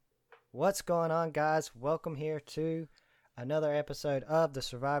What's going on, guys? Welcome here to another episode of the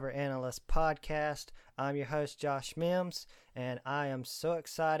Survivor Analyst Podcast. I'm your host, Josh Mims, and I am so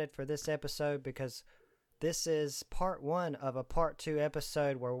excited for this episode because this is part one of a part two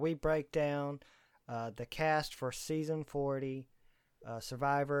episode where we break down the cast for season 40,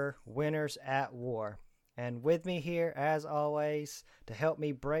 Survivor Winners at War. And with me here, as always, to help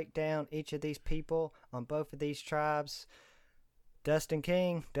me break down each of these people on both of these tribes, Dustin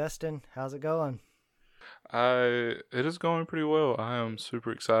King. Dustin, how's it going? It is going pretty well. I am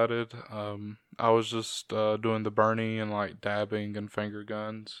super excited. I was just doing the Bernie and like dabbing and finger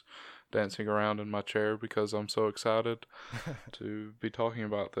guns, dancing around in my chair because I'm so excited to be talking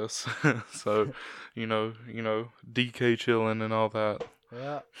about this. So, DK chilling and all that.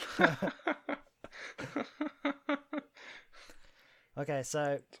 Yeah. Okay,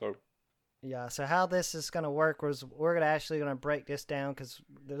 so So, yeah, so how this is going to work was we're going to break this down because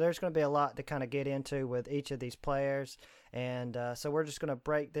there's going to be a lot to kind of get into with each of these players, and so we're just going to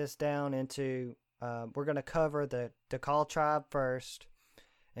break this down into we're going to cover the Dakal tribe first,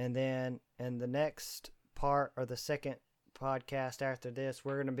 and then in the next part or the second podcast after this,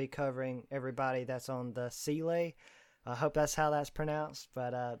 we're going to be covering everybody that's on the Sealy. I hope that's how that's pronounced,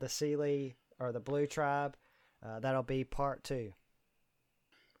 but the Sealy or the Blue Tribe, that'll be part two.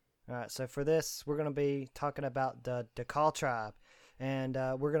 All right, so for this, we're going to be talking about the Dakal tribe, and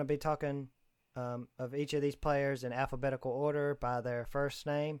we're going to be talking of each of these players in alphabetical order by their first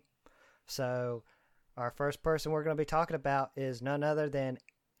name. So our first person we're going to be talking about is none other than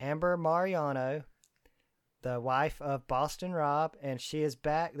Amber Mariano, the wife of Boston Rob, and she is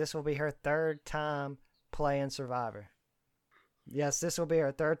back. This will be her third time playing Survivor. Yes, this will be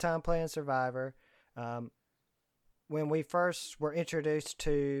her third time playing Survivor. When we first were introduced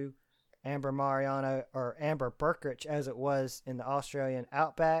to Amber Mariano, or Amber Burkridge as it was in the Australian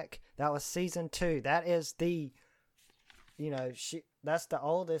Outback, that was season 2. That is that's the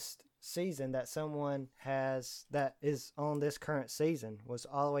oldest season that someone has that is on this current season, was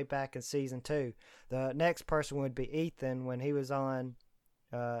all the way back in season 2. The next person would be Ethan when he was on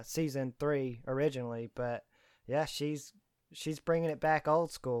season 3 originally, but yeah, she's bringing it back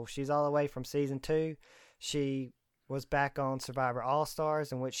old school. She's all the way from season 2. She was back on Survivor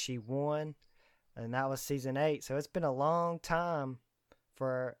All-Stars, in which she won, and that was season 8. So it's been a long time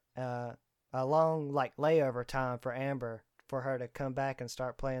for a long layover time for Amber for her to come back and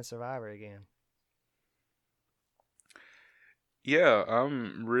start playing Survivor again. yeah,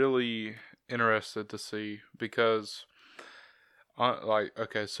 I'm really interested to see because,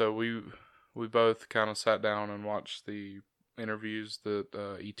 okay, so we both kind of sat down and watched the interviews that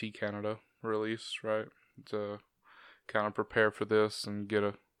ET Canada released, right? To kind of prepare for this and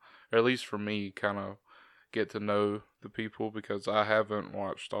or at least for me, kind of get to know the people because I haven't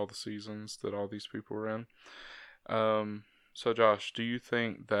watched all the seasons that all these people are in. So Josh, do you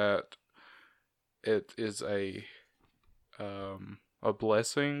think that it is a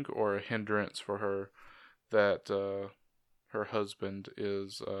blessing or a hindrance for her that her husband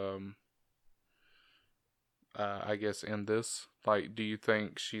is I guess in this? Like, do you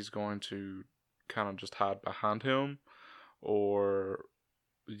think she's going to kind of just hide behind him, or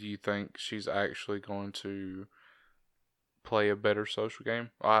do you think she's actually going to play a better social game?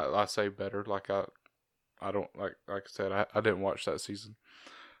 I say better, like I don't like I said, I didn't watch that season.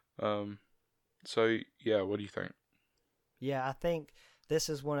 So yeah, what do you think? Yeah, I think this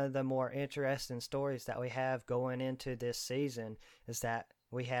is one of the more interesting stories that we have going into this season, is that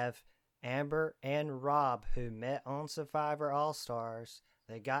we have Amber and Rob, who met on Survivor All-Stars.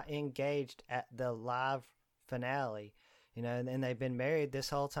 They got engaged at the live finale, and they've been married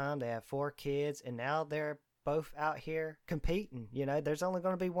this whole time. They have 4 kids, and now they're both out here competing. There's only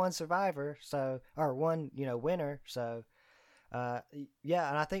going to be one survivor, or one, winner. So, yeah,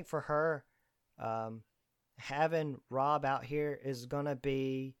 and I think for her, having Rob out here is going to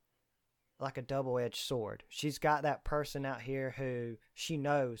be like a double-edged sword. She's got that person out here who she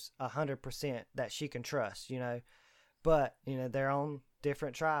knows 100% that she can trust, but, they're on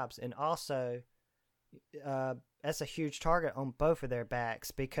different tribes. And also, that's a huge target on both of their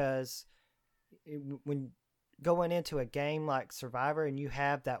backs, because when going into a game like Survivor and you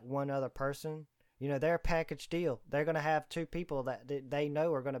have that one other person, they're a package deal. They're going to have 2 people that they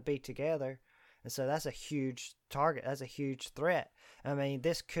know are going to be together. And so that's a huge target. That's a huge threat. I mean,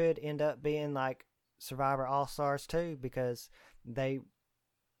 this could end up being like Survivor All-Stars 2, because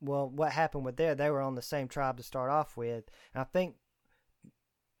what happened with they were on the same tribe to start off with. And I think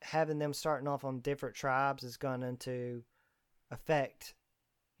having them starting off on different tribes is going to affect,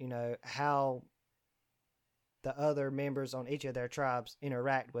 how the other members on each of their tribes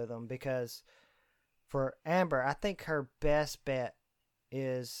interact with them. Because for Amber, I think her best bet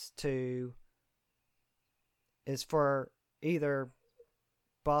is for either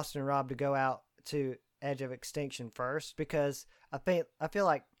Boston and Rob to go out to Edge of Extinction first, because I feel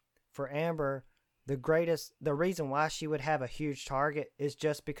like for Amber, the reason why she would have a huge target is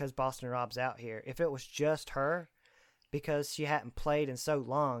just because Boston Rob's out here. If it was just her, because she hadn't played in so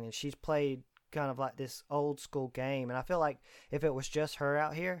long and she's played kind of like this old school game, and I feel like if it was just her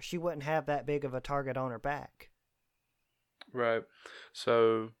out here, she wouldn't have that big of a target on her back. Right.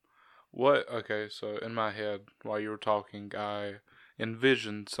 So okay, so in my head while you were talking, I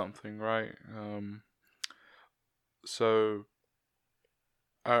envisioned something, right? So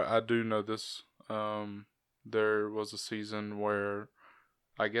I do know this. There was a season where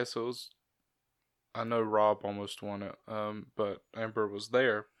I guess it was, I know Rob almost won it, but Amber was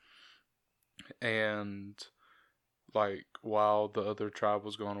there, and like while the other tribe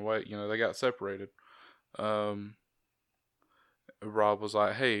was going away, they got separated. Um, Rob was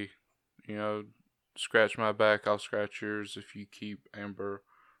like, "Hey, scratch my back, I'll scratch yours if you keep Amber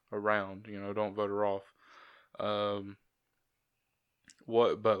around. Don't vote her off."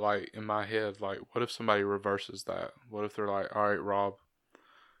 But like in my head, like, what if somebody reverses that? What if they're like, "All right, Rob,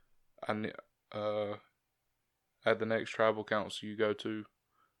 at the next tribal council you go to,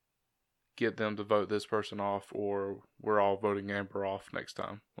 get them to vote this person off, or we're all voting Amber off next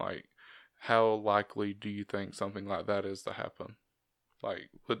time." Like, how likely do you think something like that is to happen?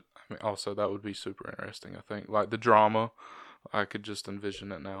 Like, also that would be super interesting. I think, like, the drama, I could just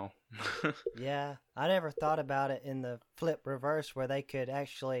envision it now. Yeah, I never thought about it in the flip reverse where they could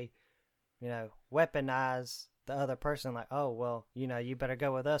actually, weaponize the other person. Like, oh, well, you better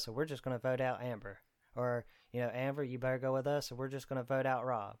go with us or we're just going to vote out Amber. Or, Amber, you better go with us or we're just going to vote out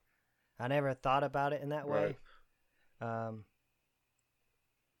Rob. I never thought about it in that way. Right.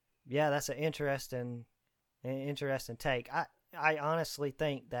 Yeah, that's an interesting take. I honestly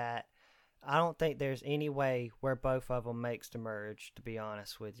think that I don't think there's any way where both of them makes the merge, to be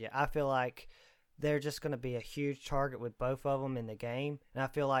honest with you. I feel like they're just going to be a huge target with both of them in the game. And I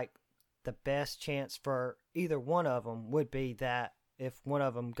feel like the best chance for either one of them would be that if one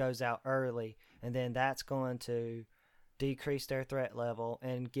of them goes out early, and then that's going to decrease their threat level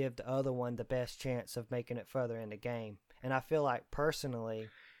and give the other one the best chance of making it further in the game. And I feel like personally,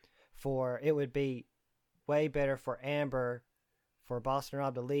 it would be way better for Boston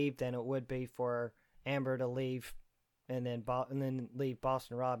Rob to leave than it would be for Amber to leave and then leave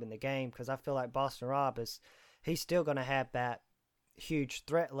Boston Rob in the game, because I feel like Boston Rob he's still going to have that huge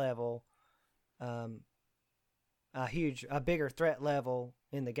threat level, a bigger threat level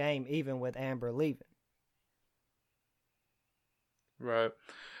in the game even with Amber leaving. Right.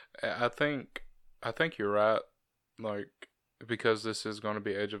 I think you're right. Like, because this is going to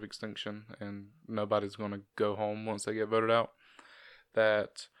be Edge of Extinction and nobody's going to go home once they get voted out,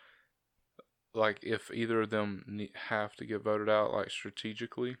 that, like, if either of them have to get voted out, like,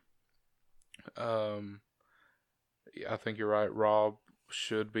 strategically, I think you're right. Rob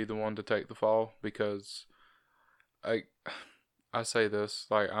should be the one to take the fall, because I say this,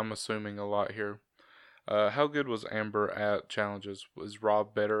 like, I'm assuming a lot here. How good was Amber at challenges? Was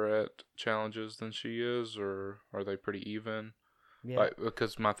Rob better at challenges than she is, or are they pretty even? Yeah. Like,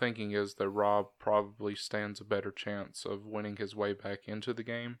 because my thinking is that Rob probably stands a better chance of winning his way back into the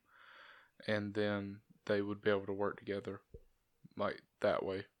game, and then they would be able to work together, like, that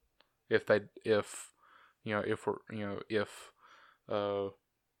way. If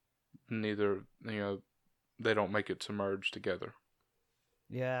neither, they don't make it to merge together.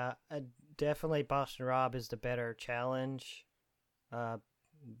 Yeah, definitely Boston Rob is the better challenge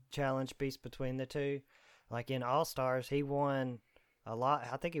beast between the two. Like in All Stars, he won a lot.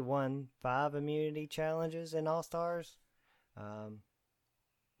 I think he won 5 immunity challenges in All Stars. No,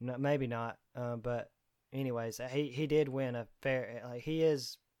 maybe not. But anyways, he did win a fair. Like, he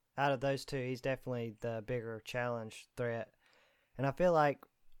is, out of those two, he's definitely the bigger challenge threat. And I feel like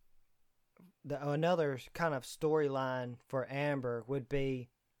another kind of storyline for Amber would be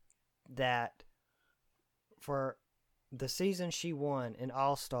that for the season she won in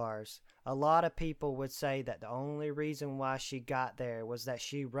All Stars, a lot of people would say that the only reason why she got there was that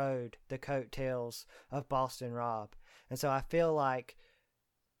she rode the coattails of Boston Rob. And so I feel like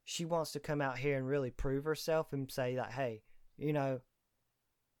she wants to come out here and really prove herself and say that, hey,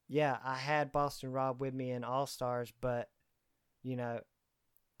 yeah, I had Boston Rob with me in All Stars, but,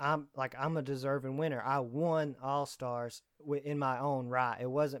 I'm a deserving winner. I won All Stars in my own right. It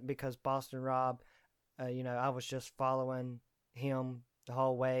wasn't because Boston Rob, I was just following him the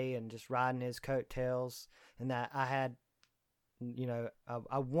whole way and just riding his coattails, and that I had,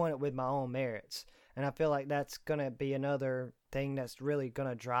 I won it with my own merits. And I feel like that's gonna be another thing that's really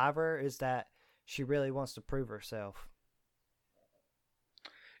gonna drive her, is that she really wants to prove herself.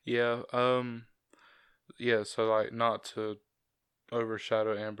 Yeah. Yeah. So like, not to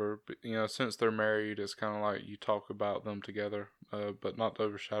overshadow Amber, but, since they're married, it's kind of like you talk about them together, but not to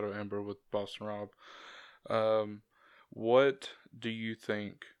overshadow Amber with Boston Rob. Um, what do you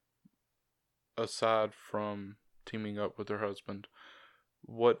think, aside from teaming up with her husband,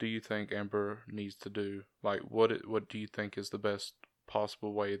 what do you think Amber needs to do? Like, what do you think is the best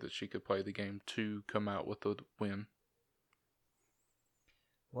possible way that she could play the game to come out with a win?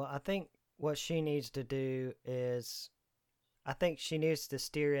 Well, I think what she needs to do is, I think she needs to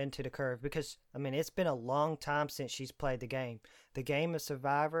steer into the curve, because I mean it's been a long time since she's played the game. The game of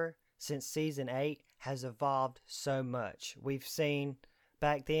Survivor since season 8 has evolved so much. We've seen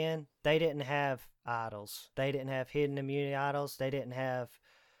back then they didn't have idols. They didn't have hidden immunity idols. They didn't have,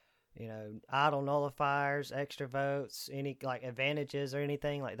 idol nullifiers, extra votes, any like advantages or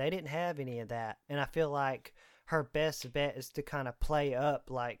anything. Like they didn't have any of that. And I feel like her best bet is to kind of play up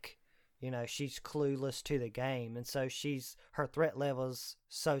like, she's clueless to the game, and so her threat level is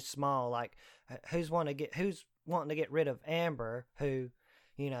so small. Like, who's wanting to get rid of Amber, who,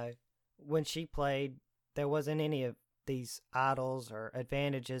 you know, when she played, there wasn't any of these idols or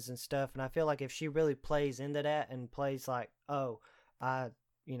advantages and stuff. And I feel like if she really plays into that and plays like, oh, I,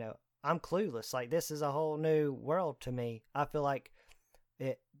 I'm clueless. Like this is a whole new world to me. I feel like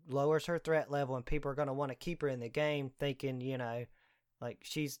it lowers her threat level, and people are going to want to keep her in the game, thinking, like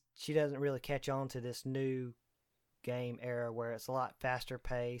she doesn't really catch on to this new game era where it's a lot faster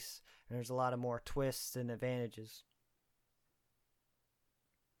pace and there's a lot of more twists and advantages.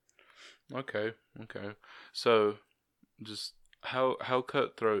 Okay, okay. So, just how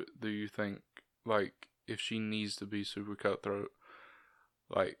cutthroat do you think? Like, if she needs to be super cutthroat,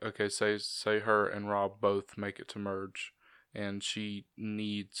 like, okay, say her and Rob both make it to merge, and she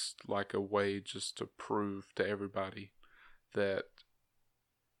needs like a way just to prove to everybody that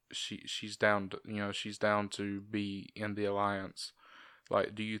she's down to, she's down to be in the alliance.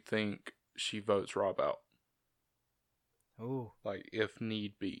 Like, do you think she votes Rob out? Ooh. Like, if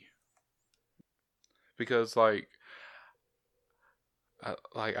need be, because I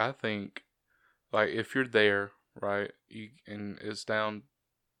think, like, if you're there, right, and it's down,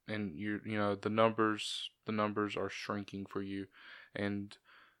 and the numbers are shrinking for you, and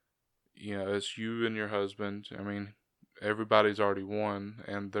it's you and your husband. I mean, everybody's already won,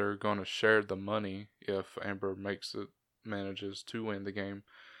 and they're gonna share the money if Amber manages to win the game.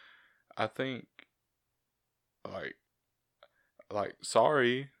 I think, like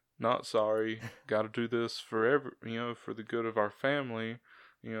sorry, not sorry. Got to do this for the good of our family,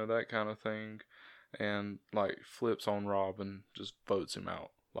 that kind of thing, and like flips on Rob and just votes him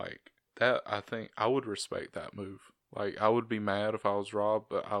out. Like that, I think I would respect that move. Like, I would be mad if I was Rob,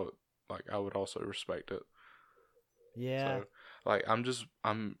 but I would also respect it. Yeah. So, like,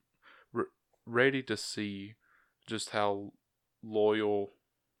 I'm ready to see just how loyal,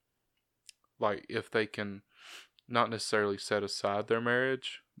 like, if they can not necessarily set aside their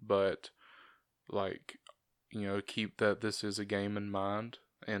marriage, but like, keep that this is a game in mind,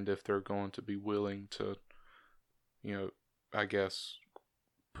 and if they're going to be willing to, you know, I guess,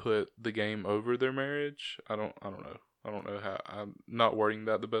 put the game over their marriage. I don't know. I don't know how. I'm not wording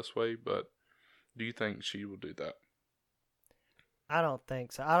that the best way, but do you think she will do that? I don't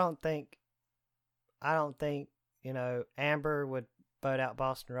think so. I don't think, Amber would vote out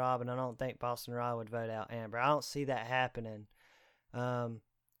Boston Rob, and I don't think Boston Rob would vote out Amber. I don't see that happening. Um,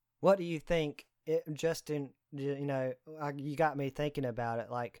 what do you think, Justin? You got me thinking about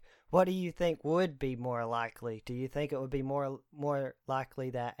it. Like, what do you think would be more likely? Do you think it would be more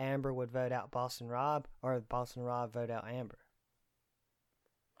likely that Amber would vote out Boston Rob, or Boston Rob vote out Amber?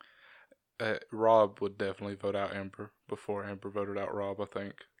 Rob would definitely vote out Amber before Amber voted out Rob. I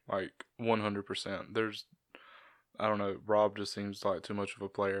think, like, 100%. I don't know. Rob just seems like too much of a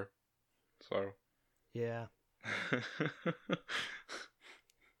player. So. Yeah.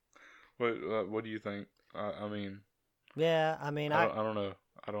 What do you think? I mean, Yeah, I mean, I don't know.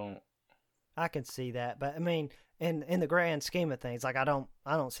 I don't. I can see that, but I mean, in the grand scheme of things, like I don't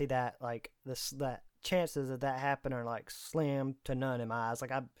see that, like this that chances of that happen are like slim to none in my eyes.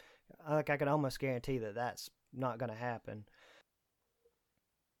 I could almost guarantee that that's not going to happen.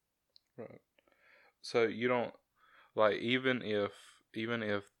 Right. So you don't, like, even if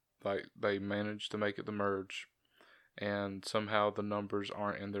like they manage to make it the merge, and somehow the numbers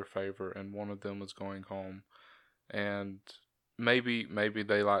aren't in their favor, and one of them is going home, and maybe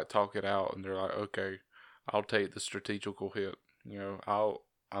they like talk it out and they're like, okay, I'll take the strategical hit.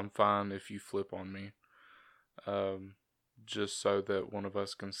 I'm fine if you flip on me, um, just so that one of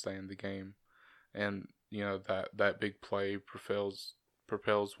us can stay in the game, and that big play propels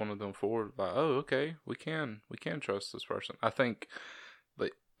one of them forward. Like, oh, okay, we can trust this person. I think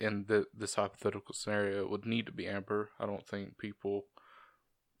that in this hypothetical scenario, it would need to be Amber. I don't think people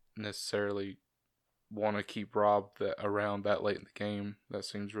necessarily want to keep Rob around that late in the game. That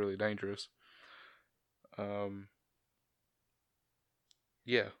seems really dangerous. Um,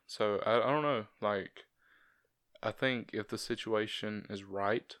 yeah. So I don't know. Like, I think if the situation is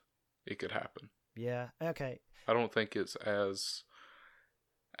right, it could happen. Yeah. Okay. I don't think it's as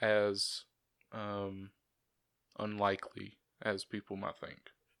unlikely as people might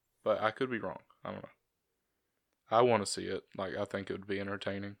think, but I could be wrong. I don't know. I want to see it. Like, I think it would be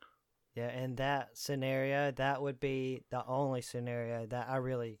entertaining. Yeah, in that scenario, that would be the only scenario that I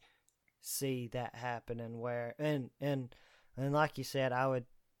really see that happening. Where and like you said,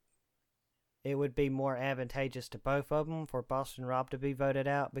 it would be more advantageous to both of them for Boston Rob to be voted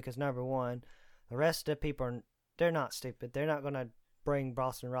out because number one, the rest of the people they're not stupid. They're not going to bring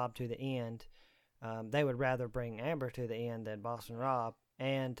Boston Rob to the end. They would rather bring Amber to the end than Boston Rob.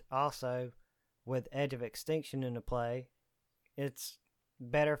 And also, with Edge of Extinction in the play, it's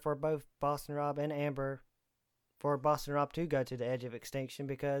better for both Boston Rob and Amber for Boston Rob to go to the Edge of Extinction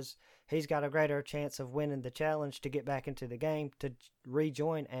because he's got a greater chance of winning the challenge to get back into the game to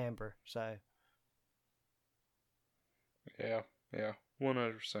rejoin Amber. So, yeah,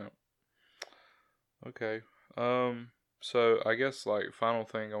 100%. Okay. So I guess like final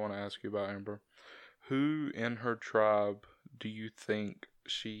thing I want to ask you about Amber. Who in her tribe do you think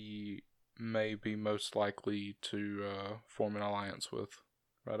she may be most likely to form an alliance with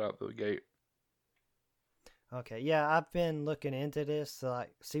right out the gate? okay, yeah, I've been looking into this to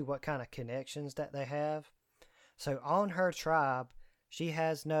like see what kind of connections that they have. So on her tribe, she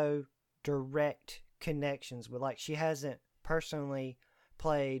has no direct connections with like she hasn't personally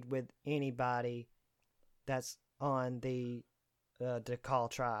played with anybody that's on the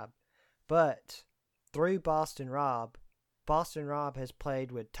DeKalb tribe. But through Boston Rob has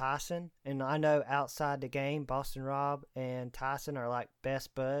played with Tyson, and I know outside the game, Boston Rob and Tyson are like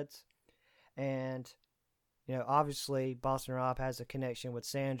best buds. And obviously Boston Rob has a connection with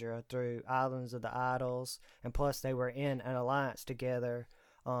Sandra through Islands of the Idols, and plus they were in an alliance together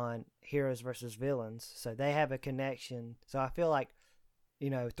on Heroes versus Villains, so they have a connection. So I feel like,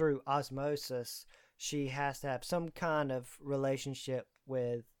 through osmosis, she has to have some kind of relationship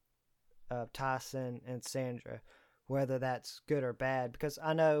with Tyson and Sandra, whether that's good or bad. Because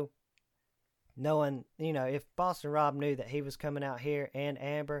I know, knowing, if Boston Rob knew that he was coming out here and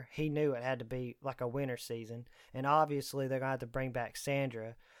Amber, he knew it had to be like a winter season. And obviously they're going to have to bring back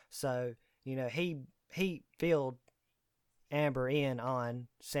Sandra. So, he filled Amber in on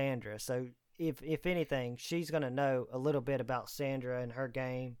Sandra. So if anything, she's going to know a little bit about Sandra and her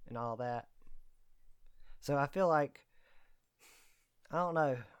game and all that. So I feel like, I don't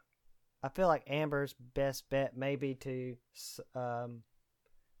know. I feel like Amber's best bet may be to,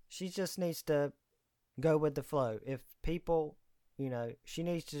 she just needs to go with the flow. If people, she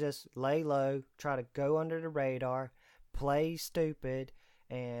needs to just lay low, try to go under the radar, play stupid,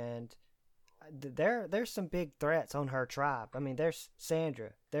 and there's some big threats on her tribe. I mean, there's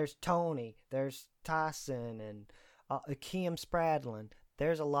Sandra, there's Tony, there's Tyson, and Kim Spradlin.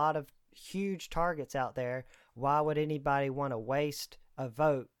 There's a lot of huge targets out there. Why would anybody want to waste a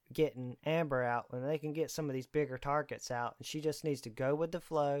vote getting Amber out when they can get some of these bigger targets out? And she just needs to go with the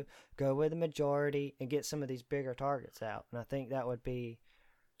flow, go with the majority, and get some of these bigger targets out. And I think that would be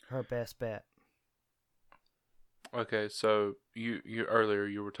her best bet. Okay, so you earlier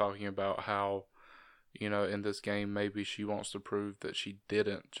you were talking about how, in this game maybe she wants to prove that she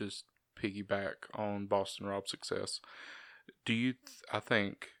didn't just piggyback on Boston Rob's success. Do you?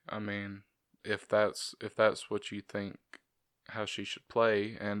 I mean, if that's what you think, how she should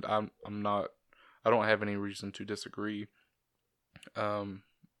play, and I don't have any reason to disagree.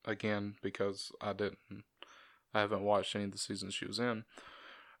 Again, because I haven't watched any of the seasons she was in.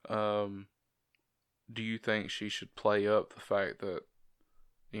 Do you think she should play up the fact that,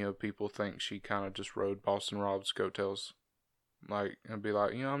 people think she kind of just rode Boston Rob's coattails, like, and be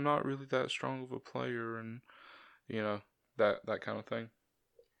like, I'm not really that strong of a player, and that kind of thing?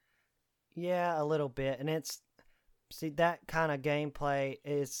 Yeah, a little bit, and that kind of gameplay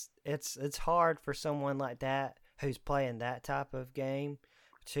it's hard for someone like that who's playing that type of game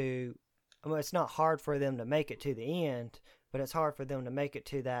to. It's not hard for them to make it to the end, but it's hard for them to make it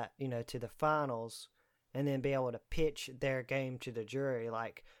to that, to the finals and then be able to pitch their game to the jury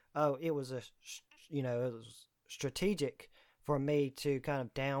like, oh, it was it was strategic for me to kind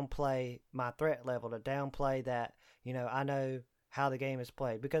of downplay my threat level, to downplay that, I know how the game is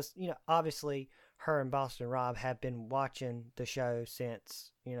played. Because, obviously her and Boston Rob have been watching the show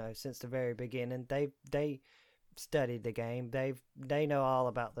since the very beginning. They studied the game. They know all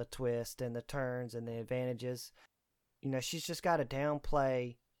about the twist and the turns and the advantages. She's just got to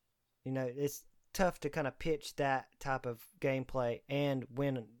downplay. It's tough to kind of pitch that type of gameplay and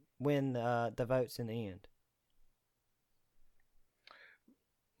win the votes in the end.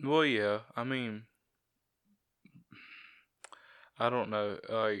 Well, yeah. I mean, I don't know.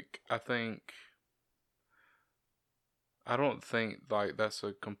 Like, I don't think like that's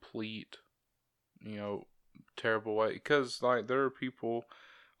a complete, terrible way, because like there are people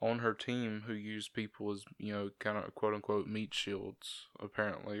on her team who use people as kind of quote unquote meat shields,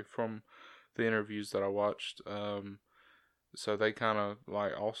 apparently, from the interviews that I watched. So they kind of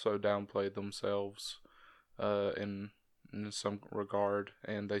like also downplayed themselves in some regard,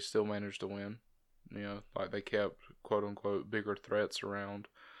 and they still managed to win. Like they kept quote unquote bigger threats around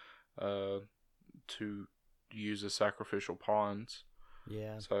to use as sacrificial pawns.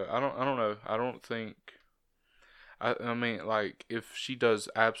 Yeah. So I don't know. I don't think. I mean, like, if she does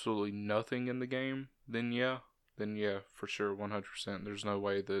absolutely nothing in the game, then yeah, for sure, 100%. There's no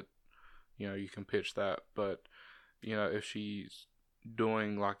way that you can pitch that. But if she's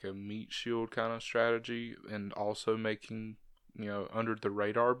doing like a meat shield kind of strategy and also making under the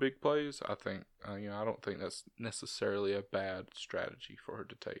radar big plays, I think I don't think that's necessarily a bad strategy for her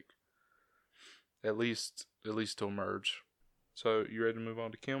to take. At least to emerge. So you ready to move on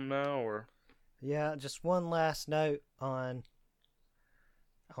to Kim now, or? Yeah, just one last note on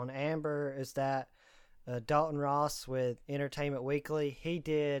Amber is that Dalton Ross with Entertainment Weekly, he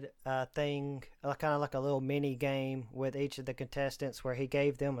did a thing, kind of like a little mini game with each of the contestants where he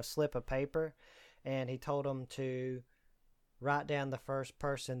gave them a slip of paper and he told them to write down the first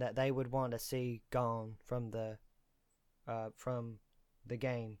person that they would want to see gone from the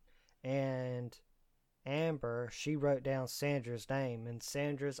game. And Amber, she wrote down Sandra's name, and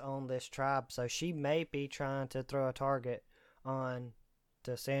Sandra's on this tribe, so she may be trying to throw a target on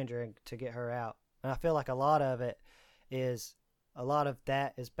to Sandra to get her out. And I feel like a lot of that is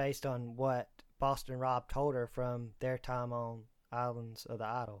based on what Boston Rob told her from their time on Islands of the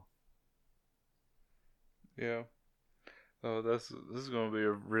Idol. Yeah. Oh, this is going to be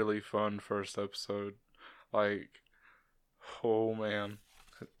a really fun first episode. Like, oh man,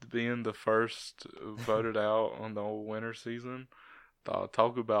 being the first voted out on the whole winter season,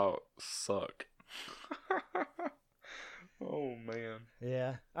 talk about suck. Oh man.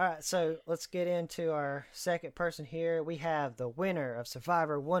 Yeah. All right, so let's get into our second person here. We have the winner of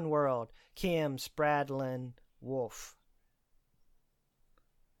Survivor One World, Kim Spradlin Wolf.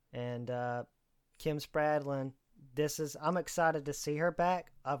 And Kim Spradlin, I'm excited to see her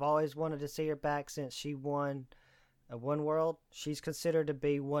back. I've always wanted to see her back since she won One World. She's considered to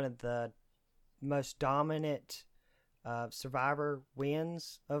be one of the most dominant Survivor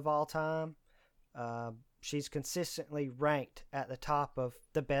wins of all time. She's consistently ranked at the top of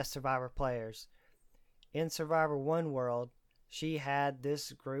the best Survivor players. In Survivor One World, she had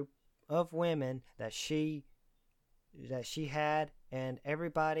this group of women that she had, and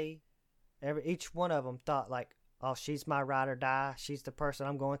each one of them thought like, oh, she's my ride or die. She's the person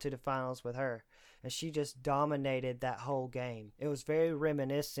I'm going to the finals with her. And she just dominated that whole game. It was very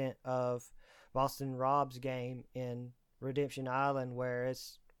reminiscent of Boston Rob's game in Redemption Island, where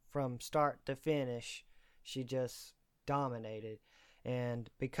it's from start to finish, she just dominated. And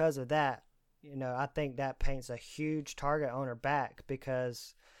because of that, I think that paints a huge target on her back,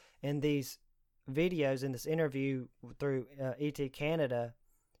 because in these videos, in this interview through ET Canada,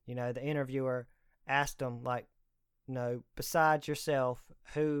 the interviewer asked them, like, besides yourself,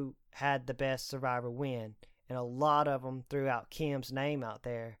 who had the best Survivor win? And a lot of them threw out Kim's name out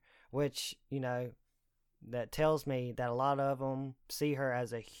there, which, that tells me that a lot of them see her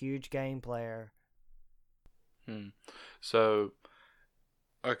as a huge game player. So,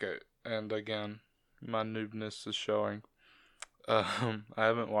 okay, and again, my noobness is showing. I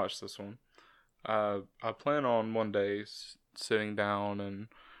haven't watched this one. I plan on one day sitting down and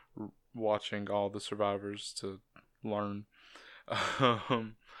watching all the Survivors to learn.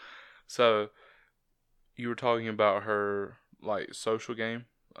 So you were talking about her like social game.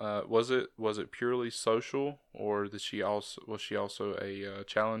 Was it purely social, or was she also a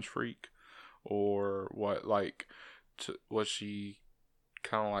challenge freak, or what? Like, was she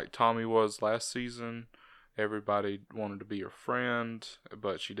kind of like Tommy was last season, everybody wanted to be her friend,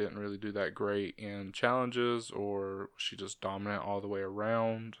 but she didn't really do that great in challenges, or was she just dominant all the way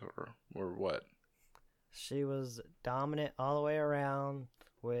around, or what? She was dominant all the way around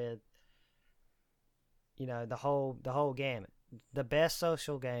with, the whole gamut. The best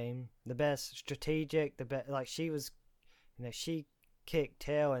social game, the best strategic, the best, like she was, she kicked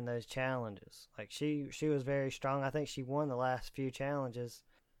tail in those challenges. Like she was very strong. I think she won the last few challenges.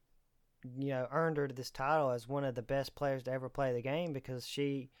 Earned her this title as one of the best players to ever play the game because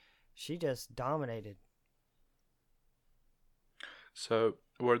she just dominated. So,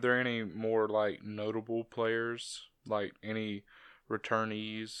 were there any more like notable players, like any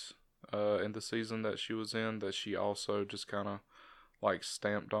returnees in the season that she was in that she also just kind of like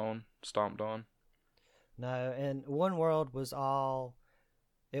stomped on? No, and One World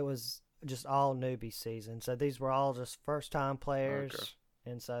it was just all newbie season. So these were all just first time Okay. players,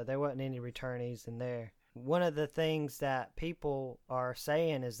 and so there wasn't any returnees in there. One of the things that people are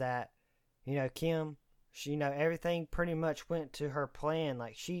saying is that, Kim, everything pretty much went to her plan.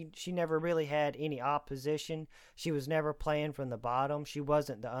 Like she never really had any opposition. She was never playing from the bottom. She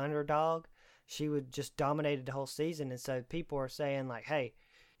wasn't the underdog. She would just dominated the whole season, and so people are saying like, hey,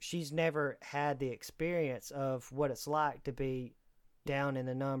 she's never had the experience of what it's like to be down in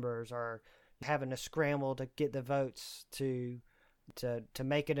the numbers or having to scramble to get the votes to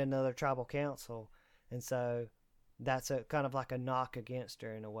make it another tribal council, and so that's a kind of like a knock against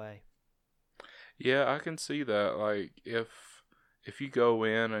her in a way. Yeah, I can see that. Like if you go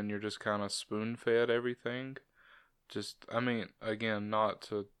in and you're just kind of spoon fed everything, just I mean, again, not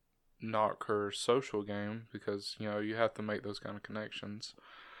to knock her social game because you have to make those kind of connections.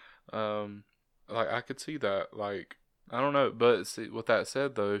 Um, like I could see that. Like I don't know, but see, with that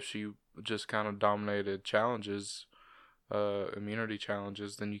said, though, if she just kind of dominated challenges, immunity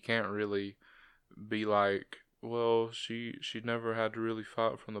challenges, then you can't really be like, well, she never had to really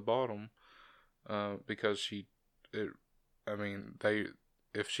fight from the bottom, because it, I mean,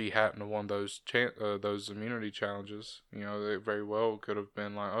 if she hadn't have won those immunity challenges, they very well could have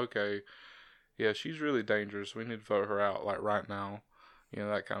been like, okay, yeah, she's really dangerous. We need to vote her out like right now.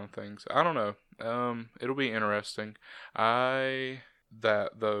 That kind of thing. So I don't know. It'll be interesting. I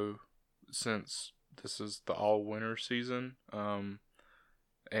that though, since this is the all winter season,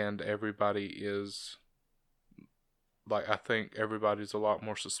 and everybody is like, I think everybody's a lot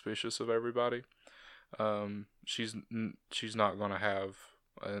more suspicious of everybody. She's not gonna have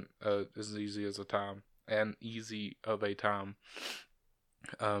as easy as a time and easy of a time.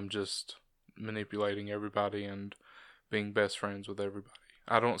 Just manipulating everybody and being best friends with everybody.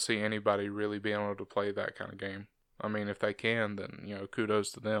 I don't see anybody really being able to play that kind of game. I mean, if they can, then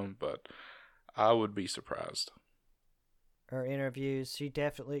kudos to them. But I would be surprised. Her interviews,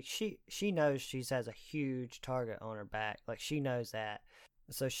 she knows she has a huge target on her back. Like she knows that,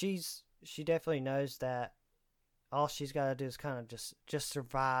 so she definitely knows that all she's got to do is kind of just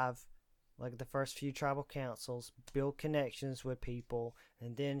survive like the first few tribal councils, build connections with people,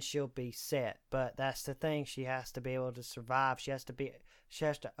 and then she'll be set. But that's the thing, she has to be able to survive. She has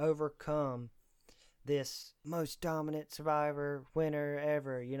to overcome this most dominant survivor winner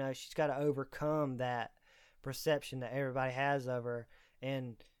ever. She's got to overcome that perception that everybody has of her,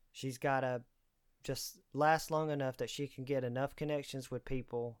 and she's got to just last long enough that she can get enough connections with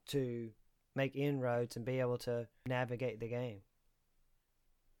people to make inroads and be able to navigate the game.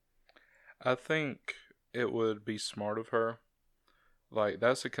 I think it would be smart of her. Like,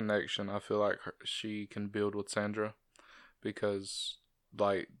 that's a connection I feel like she can build with Sandra, because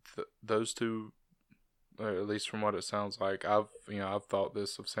like those two, or at least from what it sounds like, I've thought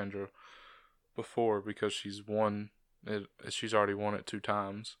this of Sandra before because she's already won it 2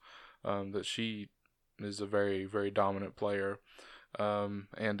 times. That she is a very very dominant player.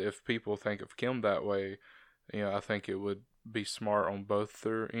 And if people think of Kim that way, I think it would be smart on both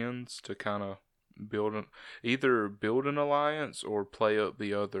their ends to kind of either build an alliance or play up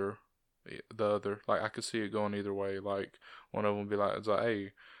the other. Like I could see it going either way. Like one of them would be like, it's like,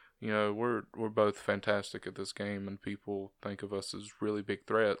 hey, we're both fantastic at this game, and people think of us as really big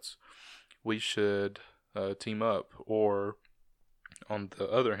threats. We should team up. Or on the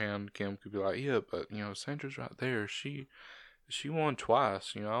other hand, Kim could be like, yeah, but Sandra's right there. She won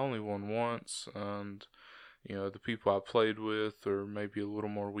twice. I only won once, and the people I played with are maybe a little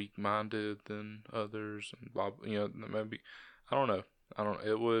more weak-minded than others, and blah. Maybe I don't know. I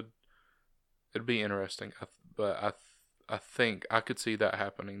don't. It'd be interesting. I think I could see that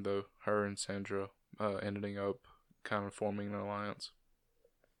happening though. Her and Sandra ending up kind of forming an alliance.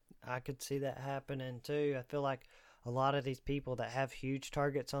 I could see that happening too. I feel like a lot of these people that have huge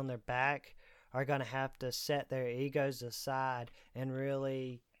targets on their back are going to have to set their egos aside and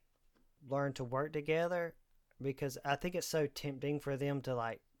really learn to work together, because I think it's so tempting for them to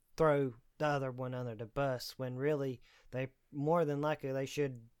like throw the other one under the bus when really they more than likely they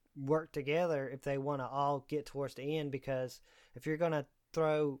should work together if they want to all get towards the end, because if you're going to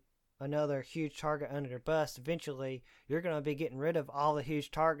throw another huge target under the bus, eventually you're going to be getting rid of all the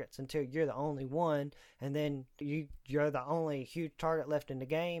huge targets until you're the only one, and then you're the only huge target left in the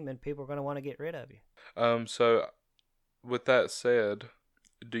game, and people are going to want to get rid of you. So with that said,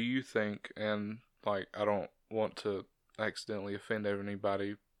 do you think, and like I don't want to accidentally offend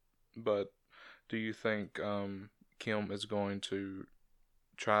anybody, but do you think Kim is going to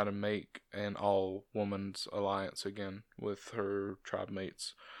try to make an all women's alliance again with her tribe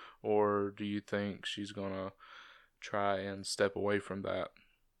mates? Or do you think she's going to try and step away from that?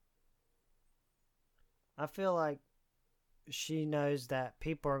 I feel like she knows that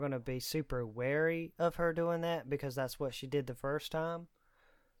people are going to be super wary of her doing that because that's what she did the first time.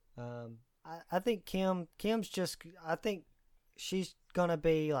 I think Kim's just, I think she's going to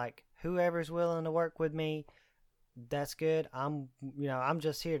be like, whoever's willing to work with me, that's good. I'm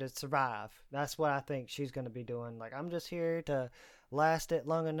just here to survive. That's what I think she's going to be doing. Like, I'm just here to last it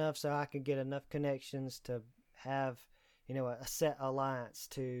long enough so I can get enough connections to have, a set alliance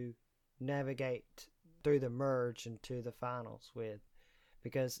to navigate through the merge into the finals with,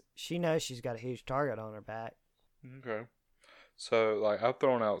 because she knows she's got a huge target on her back. Okay. So, like, I've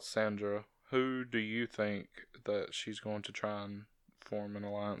thrown out Sandra. Who do you think that she's going to try and form an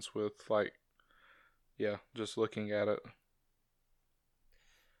alliance with? Like, yeah, just looking at it.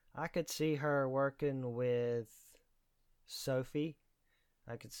 I could see her working with Sophie.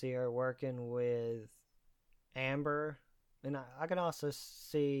 I could see her working with Amber. And I can also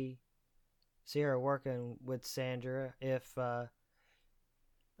see her working with Sandra if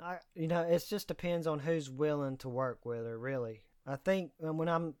it just depends on who's willing to work with her, really. I think when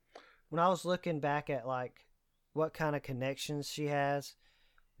I was looking back at like what kind of connections she has,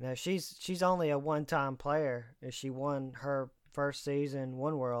 she's only a one-time player. She won her first season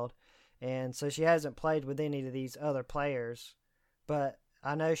One World, and so she hasn't played with any of these other players. But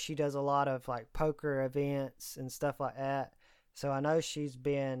I know she does a lot of like poker events and stuff like that. So I know she's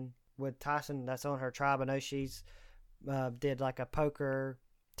been with Tyson. That's on her tribe. I know she's did like a poker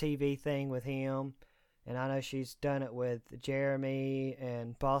TV thing with him, and I know she's done it with Jeremy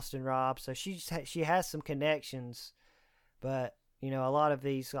and Boston Rob. So she has some connections, but a lot of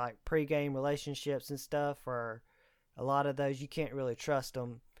these like pre-game relationships and stuff are a lot of those you can't really trust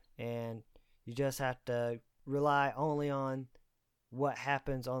them, and you just have to rely only on what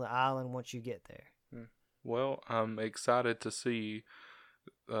happens on the island once you get there. Well, I'm excited to see,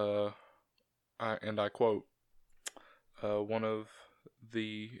 and I quote, one of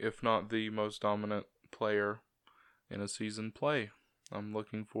the, if not the most dominant player in a season play. I'm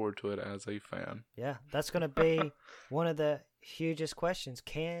looking forward to it as a fan. Yeah, that's going to be one of the hugest questions.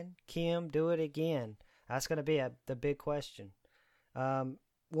 Can Kim do it again? That's going to be the big question.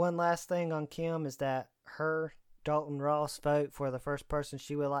 One last thing on Kim is that her Dalton Ross vote for the first person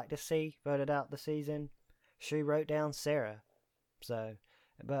she would like to see voted out the season, she wrote down Sarah. So,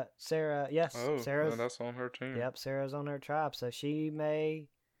 but Sarah, yes, Sarah's, that's on her team. Yep, Sarah's on her tribe, so she may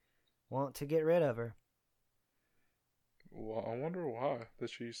want to get rid of her. Well, I wonder why.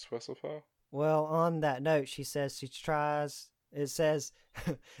 Did she specify? Well, on that note, she says she tries. It says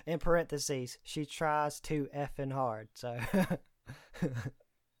in parentheses, she tries too effing hard. So.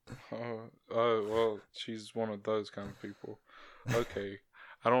 Well, she's one of those kind of people. Okay,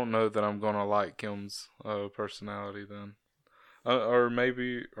 I don't know that I'm gonna like Kim's personality then, or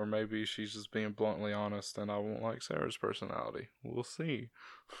maybe she's just being bluntly honest, and I won't like Sarah's personality. We'll see.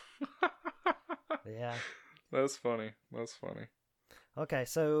 Yeah, that's funny. Okay,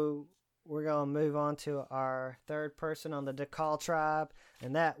 so we're gonna move on to our third person on the DeKalb tribe,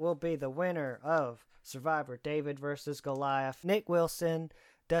 and that will be the winner of Survivor David versus Goliath, Nick Wilson,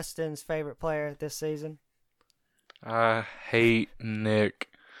 Dustin's favorite player this season. I hate Nick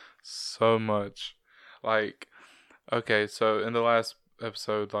so much. Like, okay, so in the last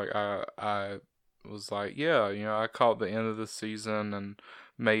episode, like I was like, yeah, I caught the end of the season and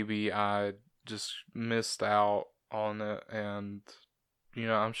maybe I just missed out on it, and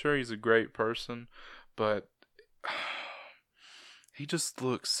I'm sure he's a great person, but he just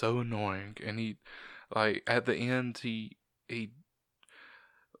looks so annoying, and he, like, at the end, he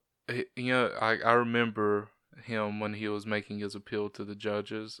I remember him when he was making his appeal to the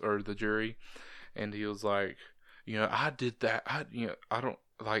judges or the jury, and he was like, I did that. I don't,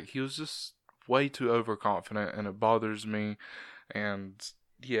 like, he was just way too overconfident, and it bothers me. And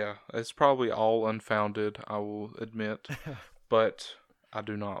yeah, it's probably all unfounded, I will admit, but I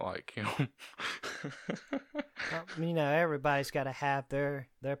do not like him. Everybody's got to have their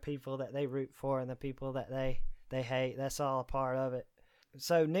people that they root for and the people that they hate. That's all a part of it.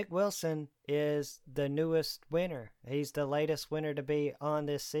 So Nick Wilson is the newest winner. He's the latest winner to be on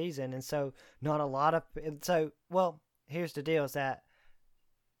this season, and so not a lot of well. Here's the deal: is that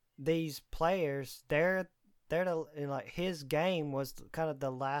these players, like his game was kind of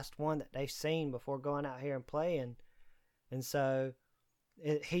the last one that they've seen before going out here and playing, and so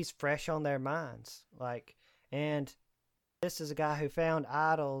he's fresh on their minds. And this is a guy who found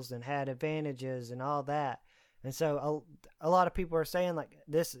idols and had advantages and all that. And so a lot of people are saying like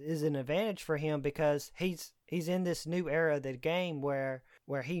this is an advantage for him because he's in this new era of the game where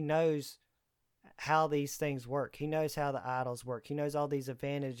he knows how these things work. He knows how the idols work. He knows all these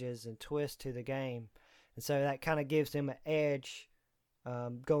advantages and twists to the game. And so that kind of gives him an edge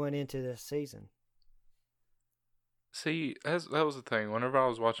going into this season. See, that was the thing. Whenever I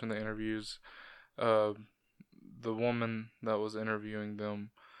was watching the interviews, the woman that was interviewing them,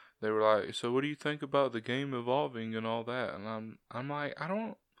 they were like, "So what do you think about the game evolving and all that?" And I'm like, I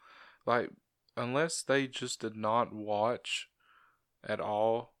don't like unless they just did not watch at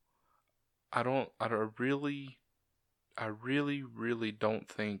all. I really don't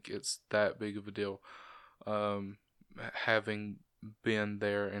think it's that big of a deal. Having been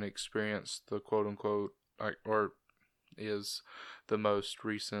there and experienced the quote unquote or is the most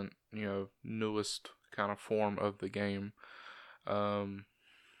recent, newest kind of form of the game.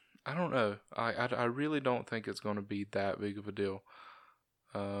 I don't know. I really don't think it's going to be that big of a deal.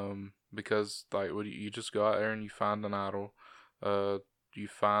 Because like, you just go out there and you find an idol, you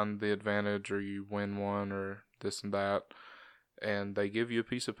find the advantage or you win one or this and that, and they give you a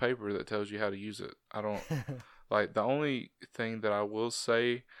piece of paper that tells you how to use it. I don't like the only thing that I will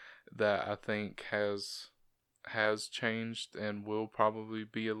say that I think has changed and will probably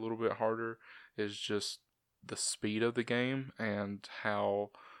be a little bit harder is just the speed of the game and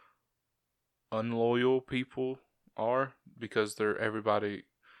how unloyal people are, because everybody,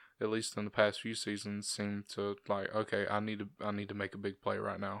 at least in the past few seasons, seem to like, okay, I need to make a big play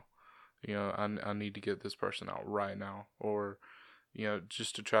right now. I need to get this person out right now, or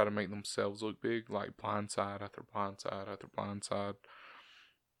just to try to make themselves look big, like blindside after blindside after blindside.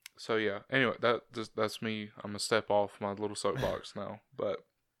 So yeah. Anyway, that's me. I'm gonna step off my little soapbox now, but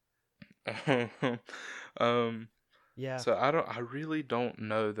yeah. So I really don't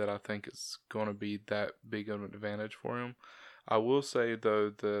know that I think it's gonna be that big of an advantage for him. I will say though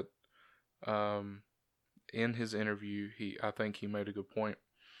that in his interview, I think he made a good point.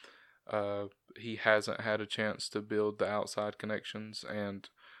 He hasn't had a chance to build the outside connections, and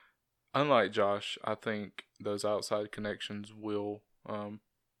unlike Josh, I think those outside connections will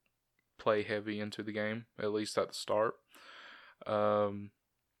play heavy into the game, at least at the start.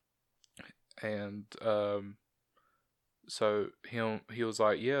 So he was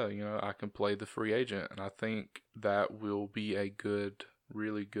like, yeah, I can play the free agent, and I think that will be a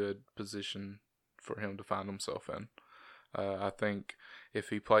really good position for him to find himself in. I think if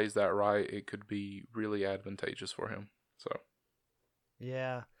he plays that right, it could be really advantageous for him. So,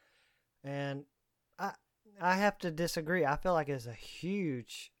 yeah, and I have to disagree. I feel like it's a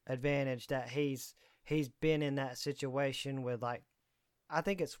huge advantage that he's been in that situation with, like, I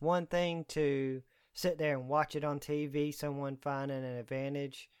think it's one thing to sit there and watch it on TV, someone finding an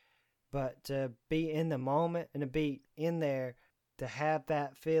advantage, but to be in the moment and to be in there, to have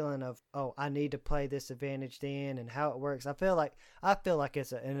that feeling of, oh, I need to play this advantage then and how it works. I feel like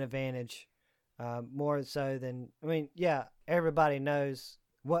it's an advantage more so than, yeah, everybody knows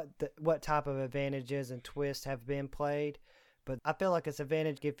what type of advantages and twists have been played, but I feel like it's an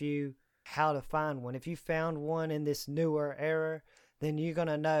advantage if you how to find one. If you found one in this newer era, then you're going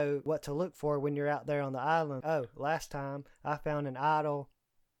to know what to look for when you're out there on the island. Oh, last time I found an idol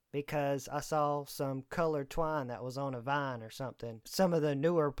because I saw some colored twine that was on a vine or something. Some of the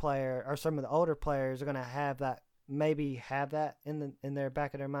newer player or some of the older players are going to have that, maybe have that in their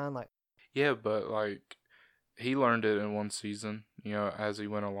back of their mind. Like, yeah, but like he learned it in one season, as he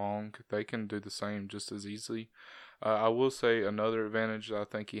went along. They can do the same just as easily. I will say another advantage that I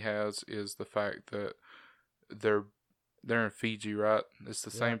think he has is the fact that they're in Fiji, right? It's the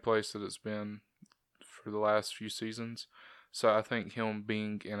same place that it's been for the last few seasons. So I think him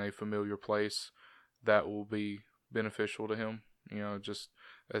being in a familiar place, that will be beneficial to him. Just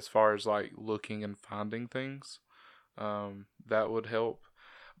as far as like looking and finding things, that would help.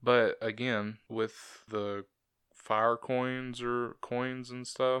 But again, with the fire coins or coins and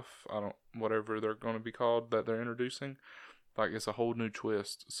stuff, whatever they're going to be called that they're introducing, Like, it's a whole new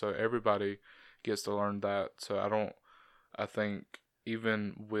twist. So everybody gets to learn that. So I think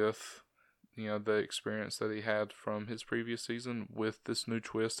even with, the experience that he had from his previous season, with this new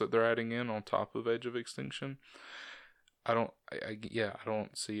twist that they're adding in on top of Age of Extinction, I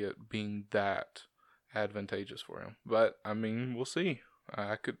don't see it being that advantageous for him. But I mean, we'll see.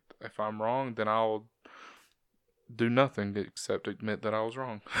 If I'm wrong, then I'll do nothing except admit that I was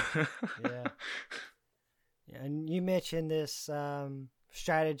wrong. Yeah. And you mentioned this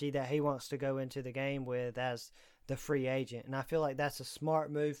strategy that he wants to go into the game with as the free agent, and I feel like that's a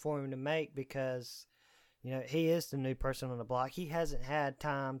smart move for him to make because, he is the new person on the block. He hasn't had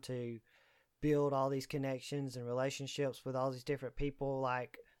time to build all these connections and relationships with all these different people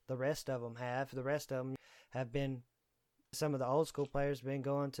like the rest of them have. The rest of them have been, some of the old school players have been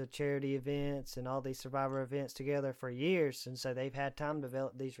going to charity events and all these Survivor events together for years, and so they've had time to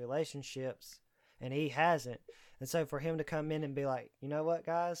develop these relationships, and he hasn't. And so for him to come in and be like, you know what,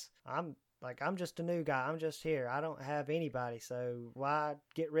 guys, I'm just a new guy. I'm just here. I don't have anybody, so why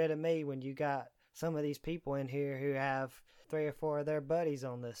get rid of me when you got some of these people in here who have 3 or 4 of their buddies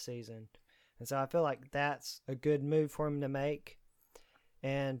on this season? And so I feel like that's a good move for him to make.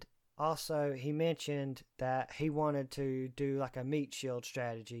 And also, he mentioned that he wanted to do like a meat shield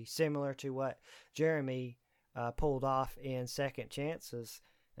strategy, similar to what Jeremy pulled off in Second Chances.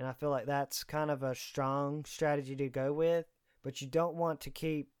 And I feel like that's kind of a strong strategy to go with, but you don't want to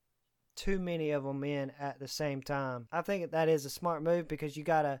keep too many of them in at the same time. I think that is a smart move because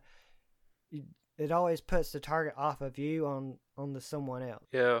it always puts the target off of you on the someone else.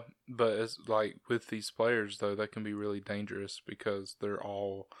 Yeah, but it's like with these players though, that can be really dangerous because they're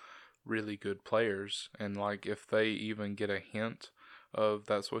all really good players, and like if they even get a hint of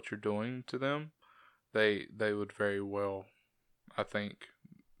that's what you're doing to them, they would very well, I think,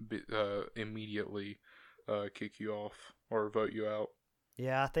 immediately kick you off or vote you out.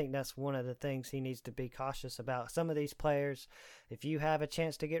 Yeah, I think that's one of the things he needs to be cautious about. Some of these players, if you have a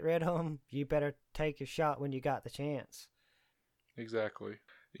chance to get rid of them, you better take your shot when you got the chance. Exactly.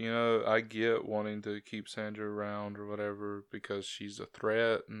 I get wanting to keep Sandra around or whatever because she's a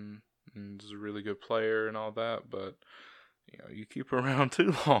threat and is a really good player and all that, but you keep her around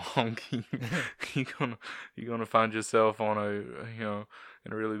too long, you're gonna find yourself on in a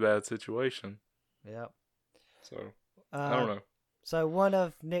really bad situation. Yep. So I don't know. So one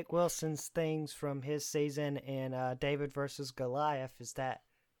of Nick Wilson's things from his season in David versus Goliath is that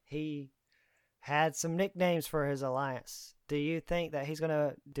he had some nicknames for his alliance. Do you think that he's going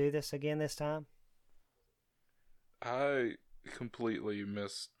to do this again this time? I completely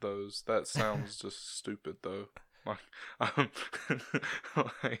missed those. That sounds just stupid though.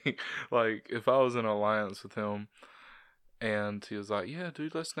 Like if I was in an alliance with him and he was like, "Yeah,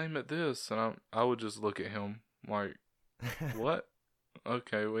 dude, let's name it this," and I would just look at him like, "What?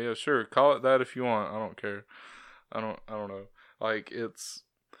 Okay, well, yeah, sure. Call it that if you want. I don't care. I don't know. Like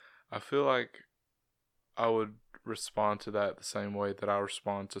I feel like I would respond to that the same way that I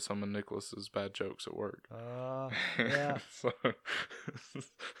respond to some of Nicholas's bad jokes at work. Yeah.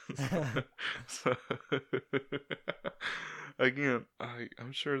 so again,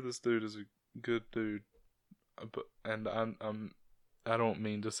 I'm sure this dude is a good dude, and I don't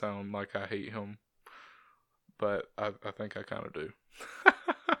mean to sound like I hate him, but I think I kind of do.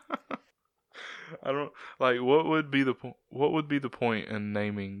 I don't like what would be the point in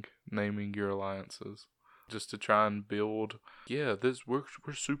naming your alliances, just to try and build. Yeah, we're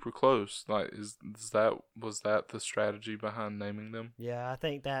super close. Like was that the strategy behind naming them? Yeah, I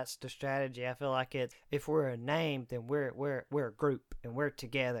think that's the strategy. I feel like if we're a name, then we're a group and we're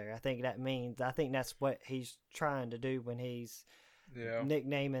together. I think that's what he's trying to do when he's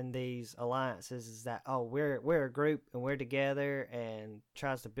nicknaming these alliances, is that we're a group and we're together, and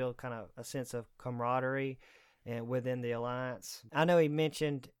tries to build kind of a sense of camaraderie and within the alliance. I know he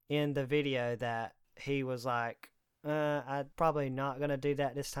mentioned in the video that he was like, I'm probably not going to do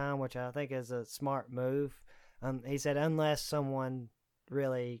that this time, which I think is a smart move. He said unless someone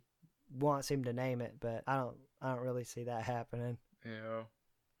really wants him to name it, but I don't really see that happening. Yeah.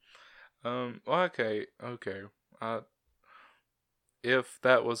 Well, okay. If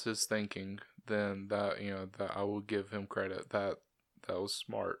that was his thinking, then that I will give him credit. That was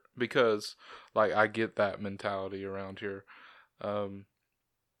smart, because like I get that mentality around here.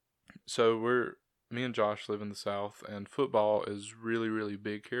 So me and Josh live in the South, and football is really, really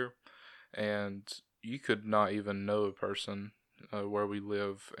big here, and you could not even know a person where we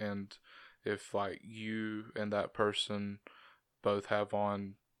live, and if like you and that person both have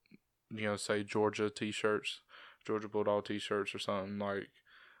on, say Georgia Bulldog t-shirts or something, like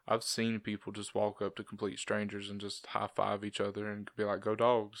I've seen people just walk up to complete strangers and just high five each other and be like, "Go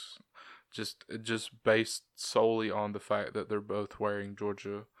Dogs!" Just based solely on the fact that they're both wearing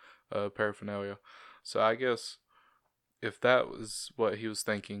Georgia paraphernalia. So I guess if that was what he was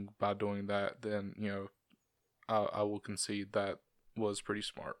thinking by doing that, then I will concede that was pretty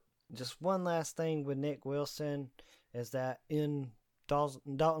smart. Just one last thing with Nick Wilson is that in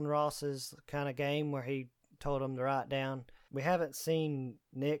Dalton Ross's kind of game where he told him to write down, we haven't seen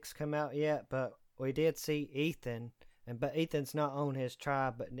Nick's come out yet, but we did see Ethan. But Ethan's not on his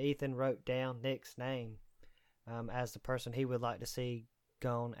tribe, but Ethan wrote down Nick's name as the person he would like to see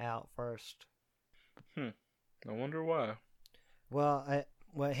gone out first. I wonder why. Well,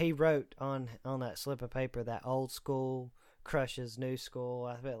 he wrote on that slip of paper that old school crushes new school.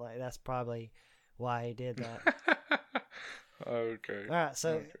 I feel like that's probably why he did that. Okay. All right,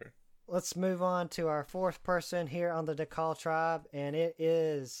 so let's move on to our fourth person here on the DeKalb tribe, and it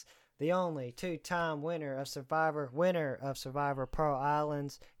is the only two-time winner of Survivor Pearl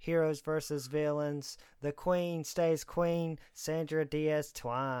Islands, Heroes versus Villains. The Queen stays Queen, Sandra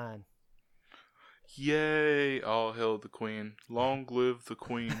Diaz-Twine. Yay! All hail the Queen. Long live the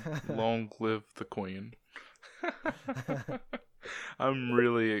Queen. Long live the Queen. I'm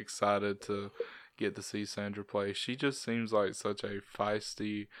really excited to get to see Sandra play. She just seems like such a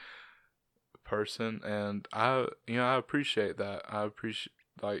feisty person, and I appreciate that. I appreciate,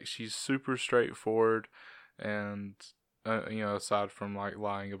 like, she's super straightforward, and aside from like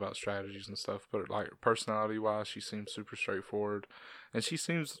lying about strategies and stuff, but like personality wise, she seems super straightforward, and she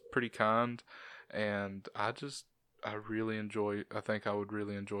seems pretty kind, and I really enjoy. I think I would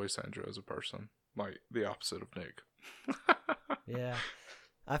really enjoy Sandra as a person, like the opposite of Nick. Yeah,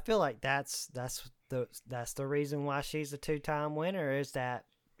 I feel like that's the reason why she's a two-time winner, is that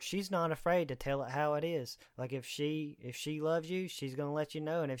she's not afraid to tell it how it is. Like if she loves you, she's gonna let you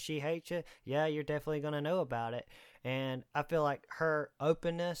know, and if she hates you, yeah, you're definitely gonna know about it. And I feel like her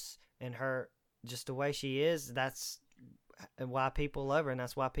openness and her just the way she is, that's why people love her, and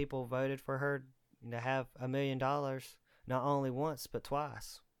that's why people voted for her to have $1 million, not only once but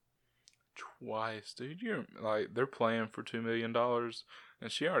twice. Twice, dude. You're like, they're playing for $2 million,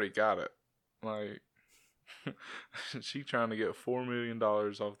 and she already got it. Like, she trying to get $4 million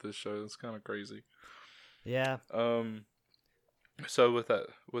off this show. It's kind of crazy. Yeah. So with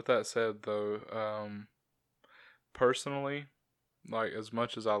that said, though, personally, like, as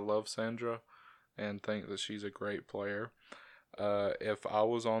much as I love Sandra and think that she's a great player, if I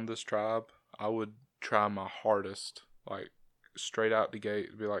was on this tribe, I would try my hardest, like, straight out the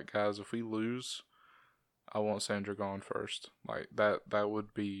gate, to be like, guys, if we lose, I want Sandra gone first. Like, that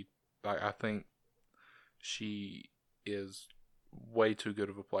would be, like, I think she is way too good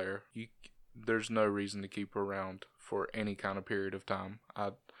of a player. There's no reason to keep her around for any kind of period of time.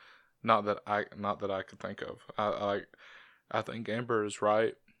 Not that I could think of. I think Amber is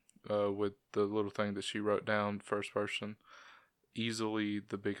right with the little thing that she wrote down, first person. Easily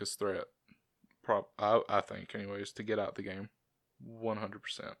the biggest threat, I think, anyways, to get out the game.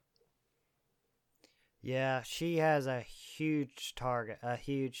 100%. Yeah, she has a huge target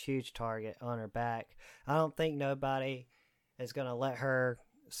on her back. I don't think nobody is going to let her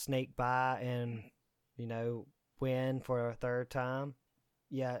sneak by and, win for a third time.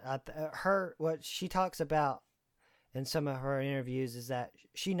 Yeah, what she talks about in some of her interviews is that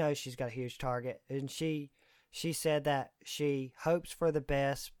she knows she's got a huge target, and she said that she hopes for the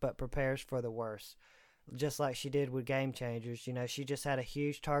best but prepares for the worst. Just like she did with Game Changers. She just had a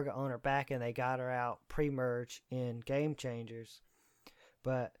huge target on her back, and they got her out pre-merge in Game Changers.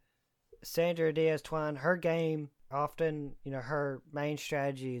 But Sandra Diaz-Twine, her game often, her main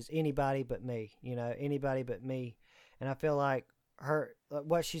strategy is anybody but me. Anybody but me. And I feel like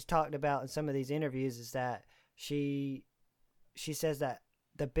what she's talked about in some of these interviews is that she says that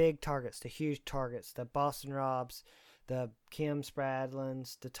the big targets, the huge targets, the Boston Robs, the Kim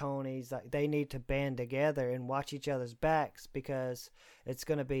Spradlins, the Tonys, like, they need to band together and watch each other's backs, because it's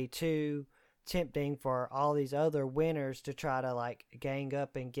going to be too tempting for all these other winners to try to, like, gang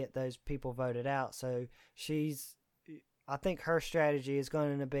up and get those people voted out. So I think her strategy is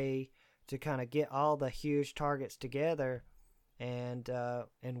going to be to kind of get all the huge targets together and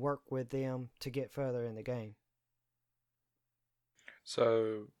work with them to get further in the game.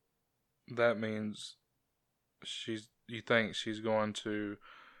 So that means you think she's going to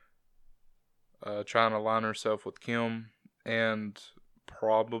try and align herself with Kim and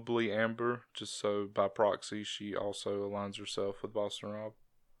probably Amber, just so by proxy she also aligns herself with Boston Rob?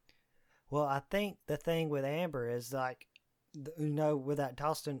 Well, I think the thing with Amber is, like, with that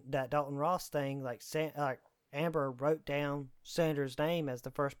Dalton Ross thing, like Amber wrote down Sandra's name as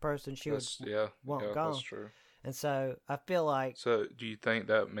the first person she would want gone. That's true. And so I feel like. So do you think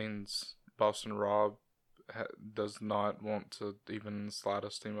that means Boston Rob does not want to even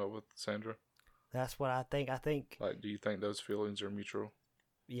slightest team up with Sandra? That's what I think. I think. Like, do you think those feelings are mutual?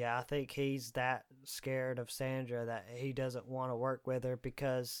 Yeah, I think he's that scared of Sandra that he doesn't want to work with her,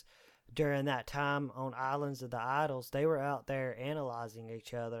 because during that time on Islands of the Idols, they were out there analyzing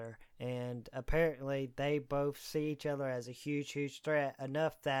each other, and apparently they both see each other as a huge, huge threat,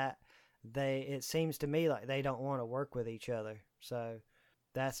 enough that it seems to me like they don't want to work with each other. So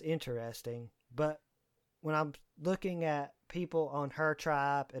that's interesting. But when I'm looking at people on her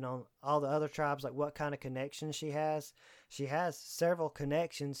tribe and on all the other tribes, like what kind of connections she has several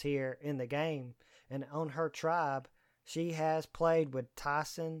connections here in the game. And on her tribe, she has played with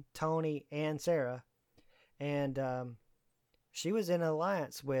Tyson, Tony, and Sarah. And she was in an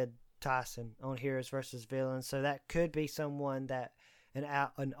alliance with Tyson on Heroes vs. Villains. So that could be someone that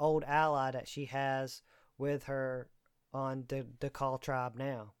an old ally that she has with her on the Call tribe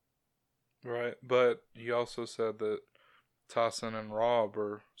now. Right, but you also said that Tyson and Rob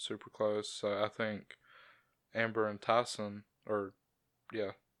are super close, so I think Amber and Tyson,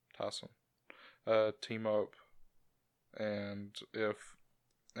 team up, and if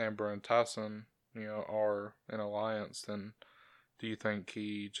Amber and Tyson, are in alliance, then do you think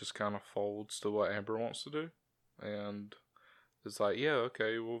he just kind of folds to what Amber wants to do, and it's like, yeah,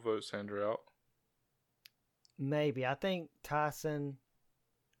 okay, we'll vote Sandra out? Maybe. I think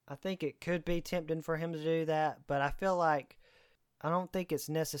it could be tempting for him to do that, but I feel like I don't think it's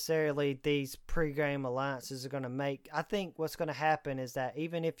necessarily these pre-game alliances are going to make. I think what's going to happen is that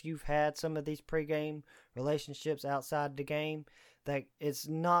even if you've had some of these pre-game relationships outside the game, that it's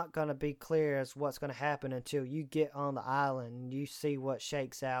not going to be clear as what's going to happen until you get on the island and you see what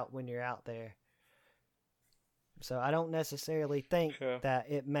shakes out when you're out there. So I don't necessarily think that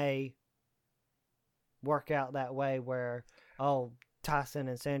it may work out that way where, Tyson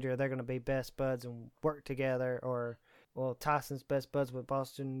and Sandra, they're going to be best buds and work together, or, well, Tyson's best buds with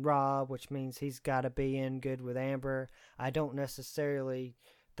Boston Rob, which means he's got to be in good with Amber. I don't necessarily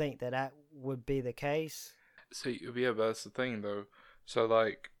think that would be the case. See, yeah, but that's the thing, though. So,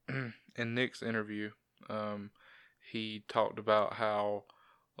 like, in Nick's interview, he talked about how,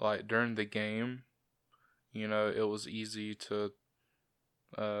 like, during the game, it was easy to,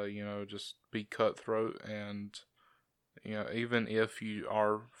 just be cutthroat, and even if you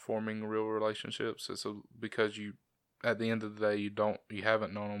are forming real relationships, it's because you, at the end of the day, you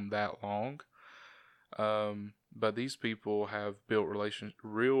haven't known them that long. But these people have built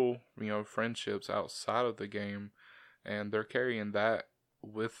real, friendships outside of the game, and they're carrying that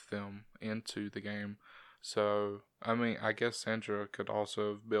with them into the game. So, I mean, I guess Sandra could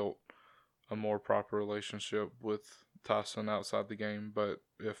also have built a more proper relationship with Tyson outside the game, but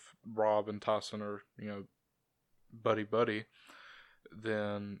if Rob and Tyson are, buddy,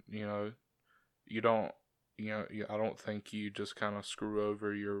 then, you don't, I don't think you just kind of screw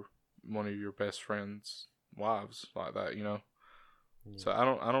over one of your best friend's wives like that, Yeah. So I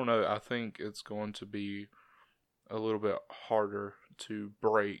don't know. I think it's going to be a little bit harder to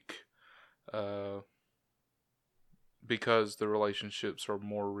break, because the relationships are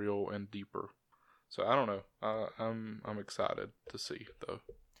more real and deeper. So I don't know. I'm excited to see, though.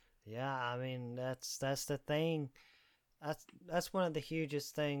 Yeah, I mean that's the thing. That's one of the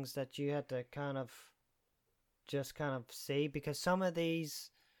hugest things that you have to kind of see, because some of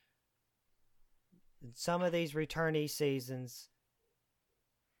these returnee seasons,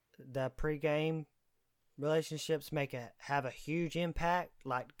 the pregame relationships have a huge impact,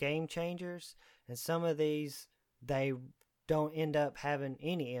 like game changers, and some of these they don't end up having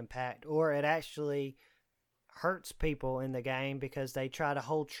any impact, or it actually hurts people in the game because they try to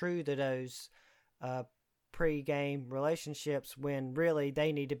hold true to those pre-game relationships when really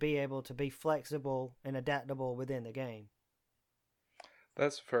they need to be able to be flexible and adaptable within the game.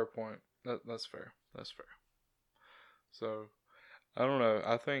 That's a fair point. That's fair. So, I don't know.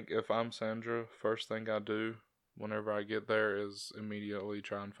 I think if I'm Sandra, first thing I do whenever I get there is immediately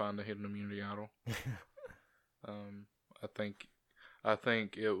try and find a hidden immunity idol. I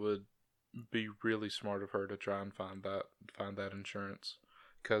think it would be really smart of her to try and find that insurance,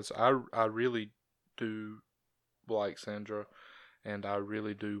 because I really do like Sandra, and I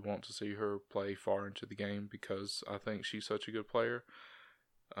really do want to see her play far into the game because I think she's such a good player.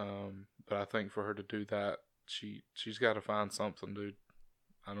 But I think for her to do that, she's got to find something, dude.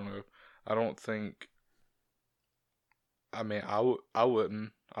 I don't know. I don't think. I mean, I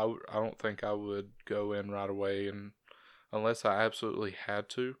wouldn't. I don't think I would go in right away, and unless I absolutely had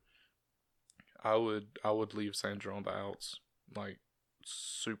to, I would leave Sandra on the outs like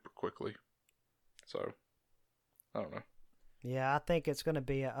super quickly. So I don't know. Yeah, I think it's going to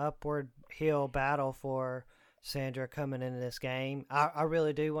be an upward hill battle for Sandra coming into this game. I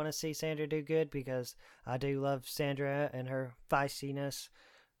really do want to see Sandra do good because I do love Sandra and her feistiness.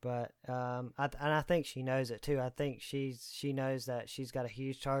 But and I think she knows it too. I think she knows that she's got a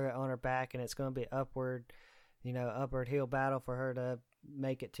huge target on her back, and it's going to be upward hill battle for her to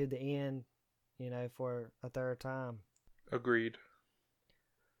make it to the end, for a third time. Agreed.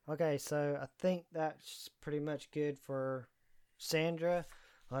 Okay, so I think that's pretty much good for Sandra.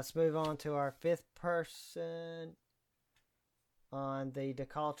 Let's move on to our fifth person on the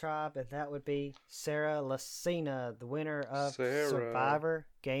DeKal tribe, and that would be Sarah Lacina, the winner of Sarah. Survivor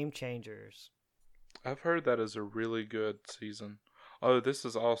Game Changers. I've heard that is a really good season. Oh, this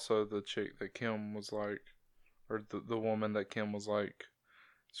is also the chick that Kim was like, or the woman that Kim was like,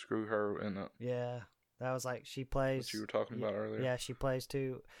 screw her in it. Yeah, that was like she plays. What you were talking about earlier. Yeah, she plays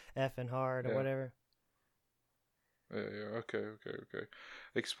too effing hard or whatever. Yeah. Okay.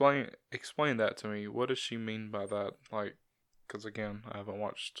 Explain that to me. What does she mean by that? Like, because again, I haven't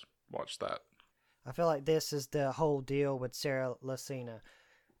watched that. I feel like this is the whole deal with Sarah Lacina.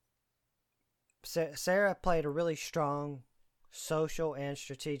 Sarah played a really strong social and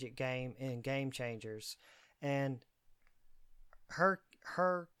strategic game in Game Changers, and her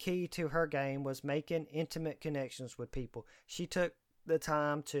key to her game was making intimate connections with people. She took the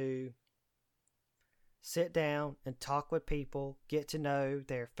time to sit down and talk with people, get to know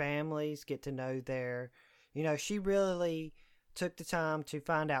their families, get to know she really took the time to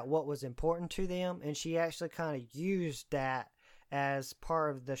find out what was important to them, and she actually kind of used that as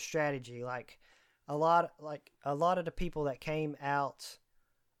part of the strategy. Like a lot of the people that came out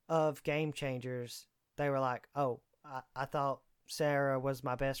of Game Changers, they were like, oh, I thought Sarah was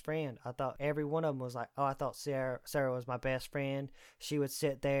my best friend. I thought every one of them was like, oh, I thought Sarah was my best friend. She would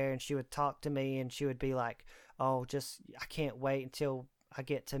sit there and she would talk to me and she would be like, oh, I can't wait until I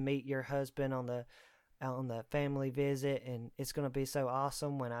get to meet your husband on the family visit, and it's going to be so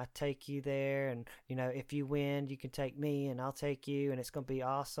awesome when I take you there, and if you win you can take me and I'll take you, and it's going to be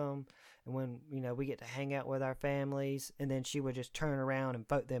awesome, and when we get to hang out with our families. And then she would just turn around and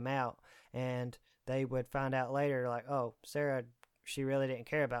vote them out, and they would find out later like, oh, Sarah, she really didn't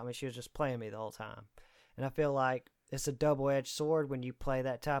care about me, she was just playing me the whole time. And I feel like it's a double-edged sword when you play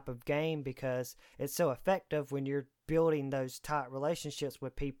that type of game, because it's so effective when you're building those tight relationships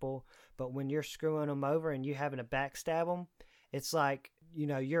with people, but when you're screwing them over and you having to backstab them, it's like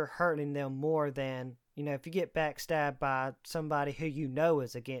you're hurting them more than if you get backstabbed by somebody who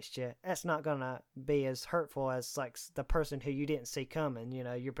is against you, that's not gonna be as hurtful as like the person who you didn't see coming,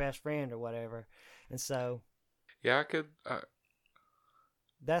 your best friend or whatever. And so yeah,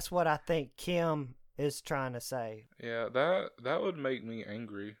 that's what I think Kim is trying to say. Yeah, that would make me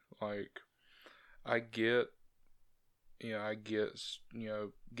angry. Like, I get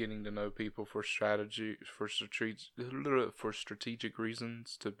getting to know people for strategic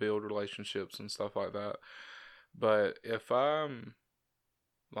reasons, to build relationships and stuff like that. But if I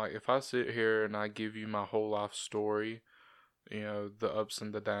sit here and I give you my whole life story, the ups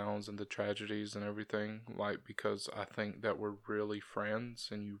and the downs and the tragedies and everything, like, because I think that we're really friends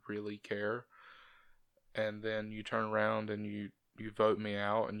and you really care, and then you turn around and you vote me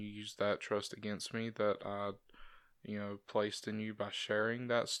out and you use that trust against me that I placed in you by sharing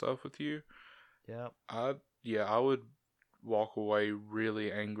that stuff with you. Yeah. I would walk away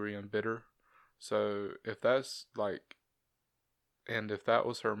really angry and bitter. So if that's like, and if that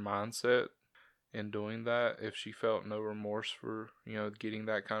was her mindset in doing that, if she felt no remorse for, getting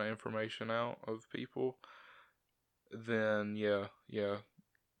that kind of information out of people, then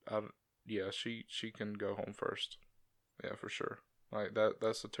she can go home first. Yeah, for sure. Like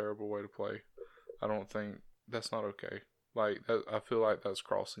that's a terrible way to play. I don't think that's not okay. Like I feel like that's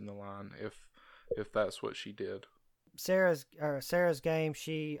crossing the line if that's what she did. Sarah's game,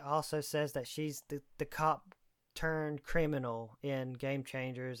 she also says that she's the cop turned criminal in Game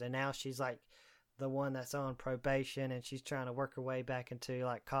Changers, and now she's like the one that's on probation, and she's trying to work her way back into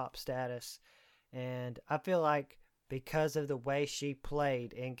like cop status. And I feel like because of the way she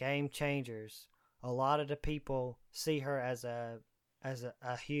played in Game Changers, a lot of the people see her as a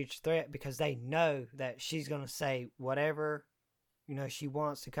huge threat, because they know that she's going to say whatever she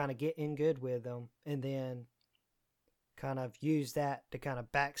wants to kind of get in good with them, and then kind of use that to kind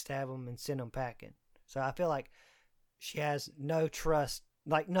of backstab them and send them packing. So I feel like she has no trust,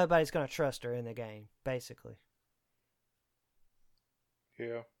 like nobody's going to trust her in the game, basically.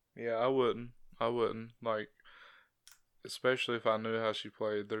 Yeah, I wouldn't like, especially if I knew how she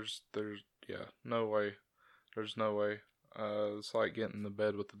played. There's yeah, no way. There's no way. It's like getting in the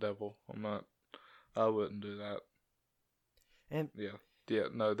bed with the devil. I wouldn't do that. And Yeah. Yeah,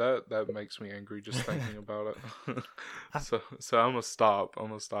 no, that makes me angry just thinking about it. I, So I'm gonna stop. I'm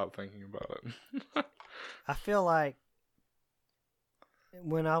gonna stop thinking about it. I feel like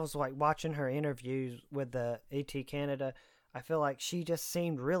when I was like watching her interviews with the ET Canada, I feel like she just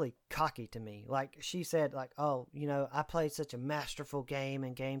seemed really cocky to me. Like she said, like, "Oh, I played such a masterful game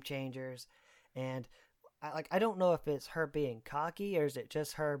in Game Changers," and I don't know if it's her being cocky or is it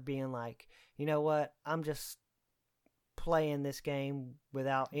just her being like, you know what, I'm just playing this game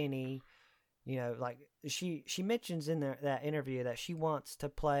without any, like she mentions in that interview that she wants to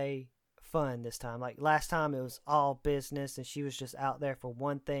play fun this time. Like last time it was all business and she was just out there for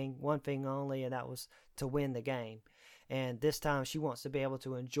one thing only, and that was to win the game. And this time she wants to be able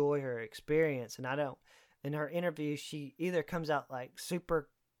to enjoy her experience. And I don't. In her interview, she either comes out like super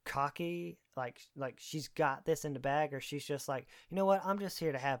cocky, like she's got this in the bag, or she's just like, you know what, I'm just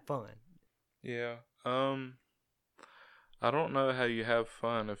here to have fun. Yeah. I don't know how you have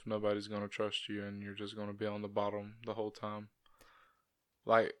fun if nobody's gonna trust you and you're just gonna be on the bottom the whole time.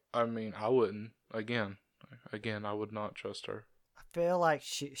 Like, I mean, I wouldn't. Again, I would not trust her. I feel like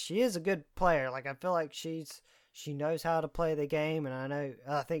she is a good player. Like I feel like she knows how to play the game, and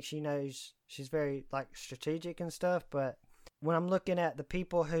I think she knows she's very like strategic and stuff. But when I'm looking at the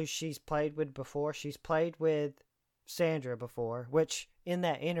people who she's played with before, she's played with Sandra before, which in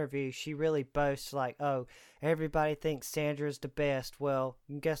that interview she really boasts like, oh, everybody thinks Sandra's the best. Well,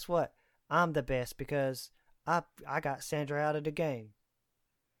 guess what? I'm the best because I got Sandra out of the game.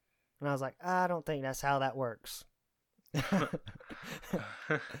 And I was like, I don't think that's how that works.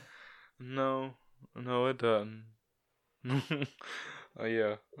 No, no, it doesn't.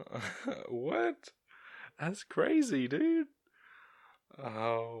 Yeah. What? That's crazy, dude.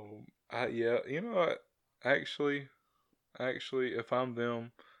 Oh, yeah. You know what? Actually, if I'm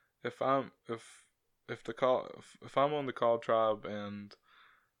them, if I'm if the call if I'm on the call tribe and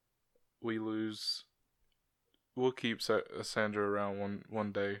we lose, we'll keep Sandra around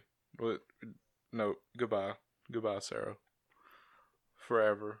one day. But no, goodbye, Sarah.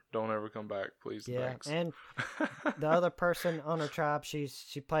 Forever. Don't ever come back, please. Yeah, Thanks. and the other person on her tribe, she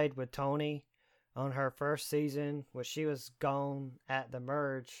played with Tony on her first season, which she was gone at the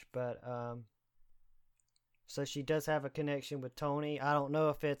merge, but so she does have a connection with Tony. I don't know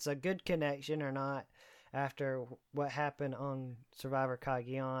if it's a good connection or not after what happened on Survivor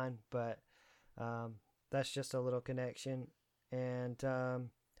Cagayan, but that's just a little connection. And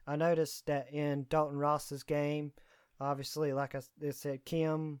I noticed that in Dalton Ross's game, obviously, like I said,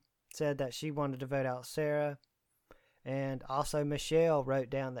 Kim said that she wanted to vote out Sarah. And also Michelle wrote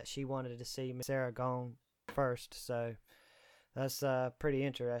down that she wanted to see Sarah gone first. So that's pretty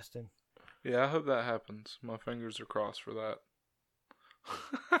interesting. Yeah, I hope that happens. My fingers are crossed for that.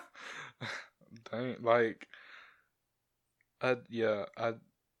 Dang, like, I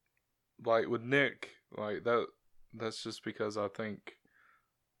like with Nick, like that's just because I think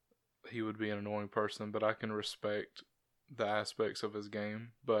he would be an annoying person, but I can respect the aspects of his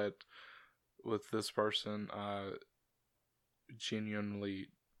game. But with this person, I genuinely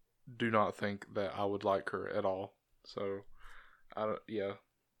do not think that I would like her at all. So, yeah.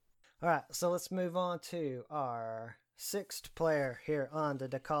 All right, so let's move on to our sixth player here on the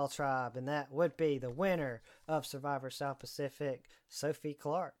DeCall Tribe, and that would be the winner of Survivor South Pacific, Sophie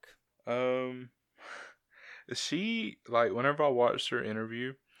Clark. She, like, whenever I watched her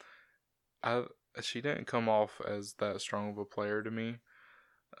interview, she didn't come off as that strong of a player to me.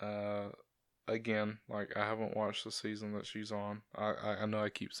 Again, like, I haven't watched the season that she's on. I know I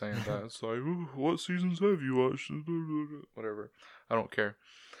keep saying that. It's like, what seasons have you watched? Whatever. I don't care.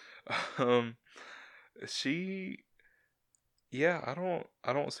 She, yeah, I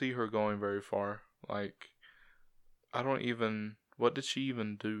don't see her going very far. Like, what did she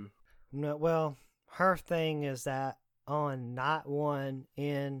even do? No, well, her thing is that on night one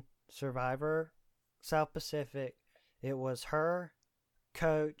in Survivor South Pacific, it was her,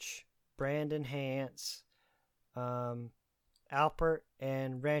 Coach, Brandon Hance, Alpert,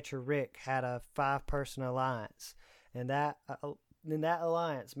 and Rancher Rick had a 5-person alliance, and that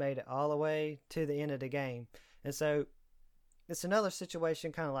alliance made it all the way to the end of the game. And so it's another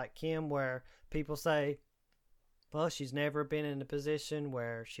situation kind of like Kim, where people say, well, she's never been in a position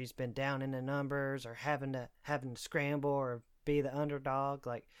where she's been down in the numbers or having to scramble or be the underdog.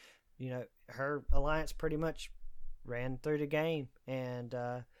 Like, her alliance pretty much ran through the game, and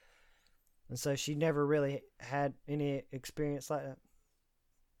so she never really had any experience like that.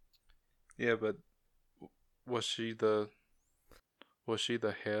 Yeah, but was she the Was she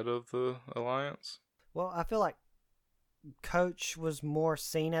the head of the alliance? Well, I feel like Coach was more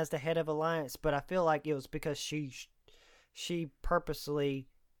seen as the head of Alliance, but I feel like it was because she purposely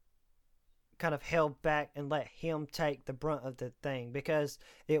kind of held back and let him take the brunt of the thing because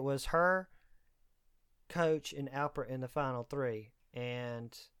it was her, Coach, and Alpert in the final three,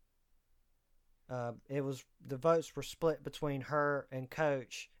 and it was the votes were split between her and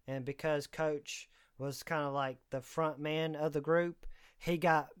Coach, and because Coach was kind of like the front man of the group, he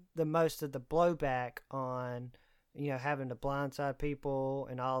got the most of the blowback on having to blindside people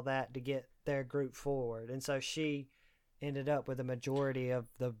and all that to get their group forward, and so she ended up with a majority of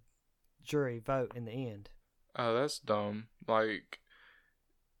the jury vote in the end. Oh, that's dumb. Like,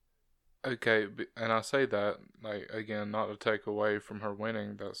 okay, and I say that, like, again, not to take away from her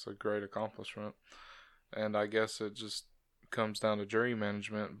winning. That's a great accomplishment. And I guess it just comes down to jury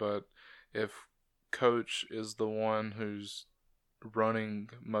management. But if Coach is the one who's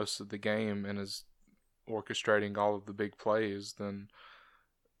running most of the game and is orchestrating all of the big plays, then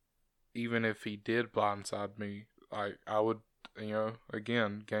even if he did blindside me, I would,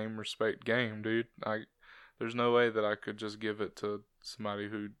 again, game respect game, dude. There's no way that I could just give it to somebody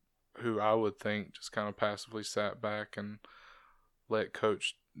who I would think just kind of passively sat back and let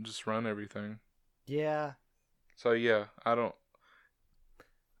Coach just run everything. Yeah. So yeah, I don't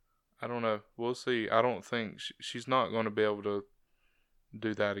know. We'll see. I don't think she's not going to be able to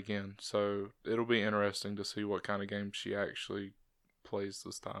do that again. So it'll be interesting to see what kind of game she actually plays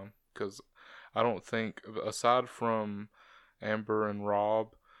this time. Because I don't think, aside from Amber and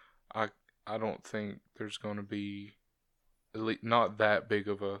Rob, I don't think there's going to be at least not that big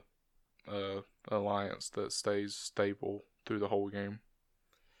of a alliance that stays stable through the whole game.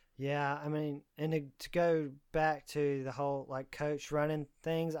 Yeah, I mean, and to go back to the whole like Coach running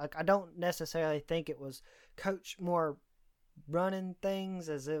things, I don't necessarily think it was Coach more running things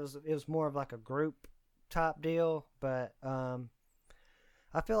as it was more of like a group type deal. But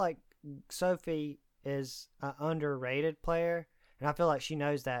I feel like Sophie is an underrated player, and I feel like she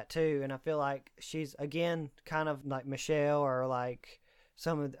knows that too. And I feel like she's again kind of like Michelle or like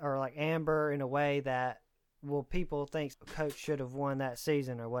or like Amber in a way that people think Coach should have won that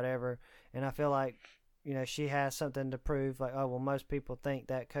season or whatever. And I feel like she has something to prove. Like, oh well, most people think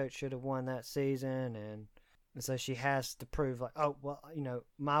that Coach should have won that season, and so she has to prove like, oh well,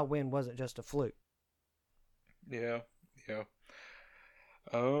 my win wasn't just a fluke. Yeah, yeah.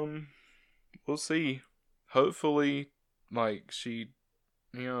 We'll see. Hopefully, like she,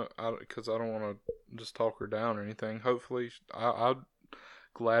 because I don't want to just talk her down or anything. Hopefully, I'd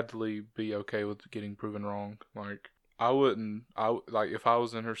gladly be okay with getting proven wrong. Like I wouldn't. Like if I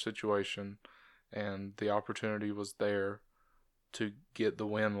was in her situation, and the opportunity was there to get the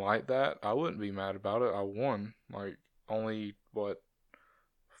win like that, I wouldn't be mad about it. I won. Like only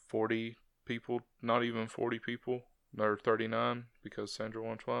 40 people, not even 40 people, or 39 because Sandra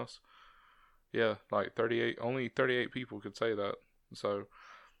won twice. Yeah, like 38. Only 38 people could say that. So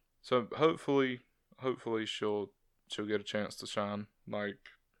hopefully she'll get a chance to shine. Like,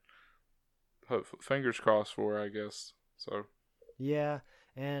 fingers crossed for her, I guess. So. Yeah,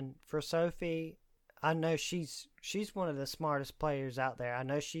 and for Sophie, I know she's one of the smartest players out there. I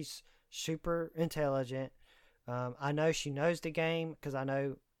know she's super intelligent. I know she knows the game because I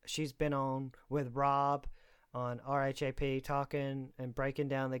know she's been on with Rob on RHAP talking and breaking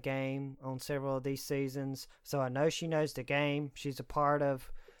down the game on several of these seasons. So I know she knows the game. She's a part of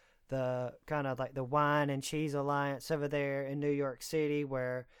the kind of like the Wine and Cheese Alliance over there in New York City,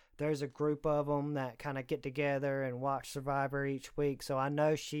 where there's a group of them that kind of get together and watch Survivor each week. So I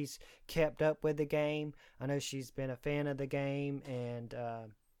know she's kept up with the game. I know she's been a fan of the game, and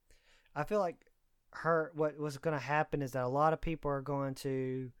I feel like what was going to happen is that a lot of people are going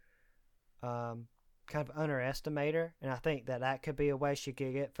to kind of underestimate her, and I think that could be a way she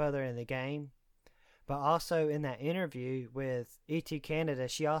could get further in the game. But also in that interview with ET Canada,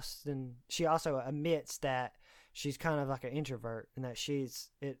 she also admits that she's kind of like an introvert, and that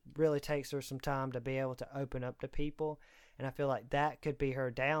it really takes her some time to be able to open up to people. And I feel like that could be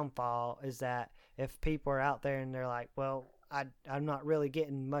her downfall, is that if people are out there and they're like, well, I'm not really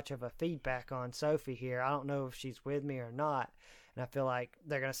getting much of a feedback on Sophie here. I don't know if she's with me or not. And I feel like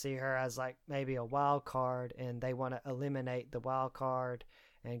they're going to see her as like maybe a wild card, and they want to eliminate the wild card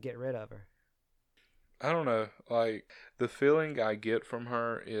and get rid of her. I don't know. Like, the feeling I get from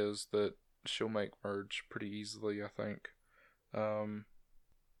her is that she'll make merge pretty easily, I think.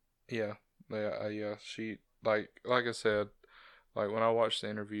 Yeah. She, like I said, like when I watched the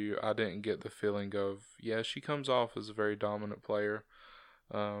interview, I didn't get the feeling of, yeah, she comes off as a very dominant player.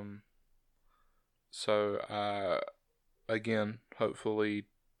 So again, hopefully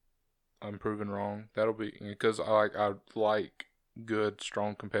I'm proven wrong. That'll be because I like good,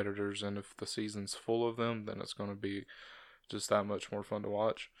 strong competitors, and if the season's full of them, then it's going to be just that much more fun to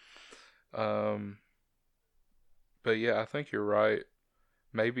watch. Um, but yeah, I think you're right.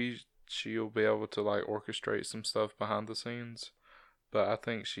 Maybe she'll be able to like orchestrate some stuff behind the scenes, but I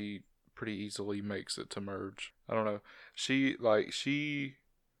think she pretty easily makes it to merge. I don't know. She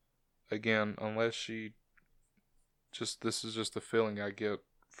again, unless she this is just the feeling I get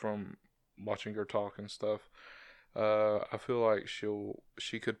from watching her talk and stuff. I feel like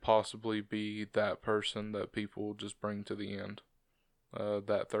she could possibly be that person that people just bring to the end.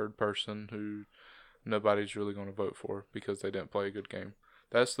 That third person who nobody's really going to vote for because they didn't play a good game.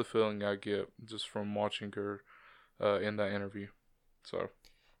 That's the feeling I get just from watching her in that interview. So,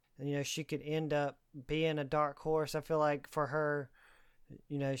 she could end up being a dark horse. I feel like for her,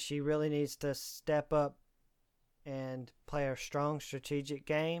 she really needs to step up and play a strong strategic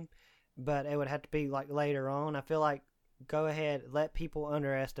game, but it would have to be like later on. I feel like go ahead, let people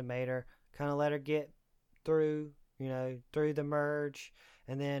underestimate her, kind of let her get through, through the merge,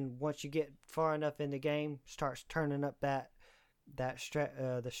 and then once you get far enough in the game, starts turning up the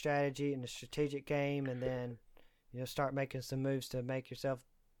strategy and the strategic game, and then start making some moves to make yourself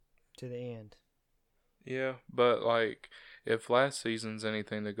to the end. yeah, but like if last season's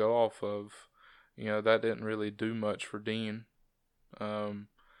anything to go off of, that didn't really do much for Dean.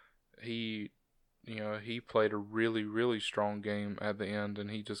 He he played a really, really strong game at the end, and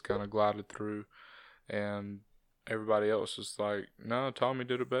he just kind of glided through, and everybody else is like, no, Tommy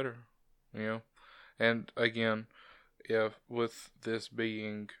did it better, And again, if with this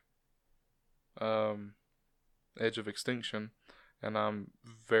being Edge of Extinction, and I'm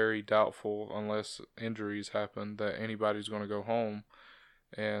very doubtful, unless injuries happen, that anybody's going to go home,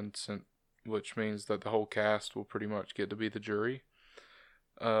 and which means that the whole cast will pretty much get to be the jury.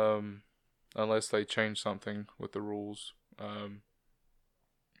 Unless they change something with the rules.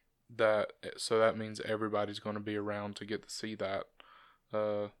 That means everybody's going to be around to get to see that.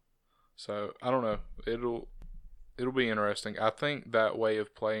 So I don't know. It'll be interesting. I think that way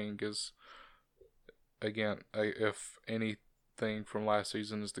of playing is, again, if anything from last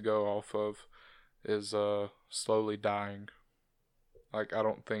season is to go off of, is slowly dying. Like, I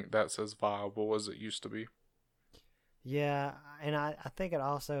don't think that's as viable as it used to be. Yeah, and I think it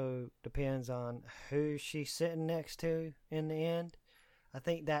also depends on who she's sitting next to in the end. I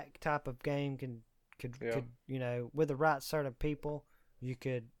think that type of game could with the right sort of people, you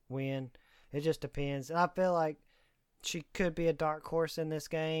could win. It just depends. And I feel like she could be a dark horse in this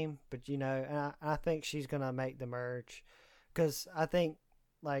game, but and I think she's going to make the merge. Because I think,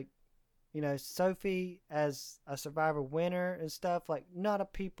 like, Sophie as a Survivor winner and stuff, like, not a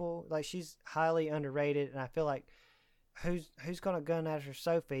people, like, she's highly underrated, and I feel like who's gonna gun after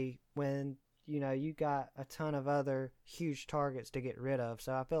Sophie when you got a ton of other huge targets to get rid of.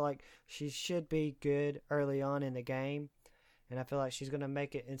 So I feel like she should be good early on in the game, and I feel like she's gonna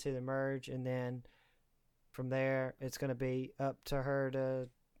make it into the merge, and then from there it's gonna be up to her to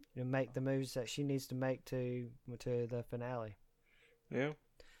make the moves that she needs to make to the finale. Yeah,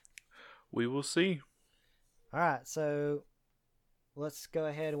 we will see. All right, so let's go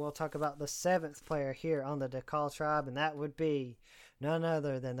ahead and we'll talk about the 7th player here on the Dakal Tribe, and that would be none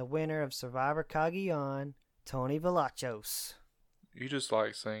other than the winner of Survivor Cagayan, Tony Velachos. You just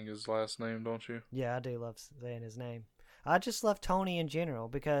like saying his last name, don't you? Yeah, I do love saying his name. I just love Tony in general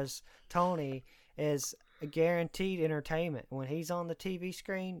because Tony is a guaranteed entertainment. When he's on the TV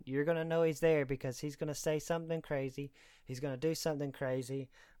screen, you're going to know he's there because he's going to say something crazy. He's going to do something crazy.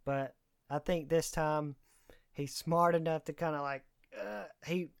 But I think this time he's smart enough to kind of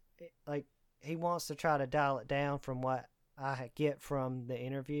he wants to try to dial it down from what I get from the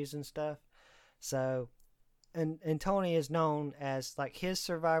interviews and stuff. So, and Tony is known as, like, his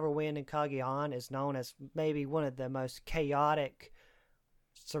Survivor win in Cagayan is known as maybe one of the most chaotic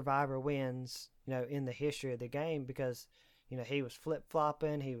Survivor wins, in the history of the game because, he was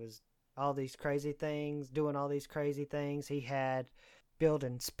flip-flopping, he was all these crazy things, doing all these crazy things. He had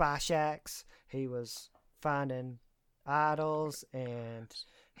building spy shacks, he was finding idols, and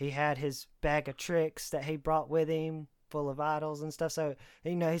he had his bag of tricks that he brought with him full of idols and stuff. So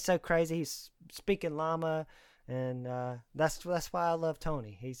he's so crazy. He's speaking llama, and that's why I love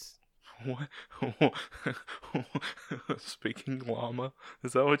Tony. He's what? Speaking llama,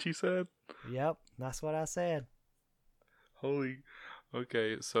 is that what you said? Yep, that's what I said. Holy.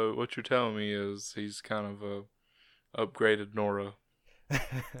 Okay, so what you're telling me is he's kind of a upgraded Nora.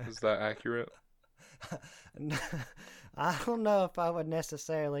 Is that accurate? I don't know if I would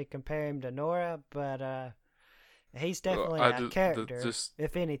necessarily compare him to Nora, but He's definitely I a just character,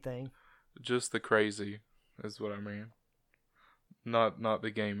 if anything. just the crazy is what I mean. Not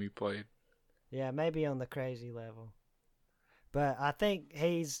the game he played. Yeah, maybe on the crazy level. But I think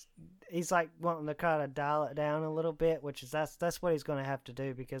he's like wanting to kind of dial it down a little bit, which is that's what he's going to have to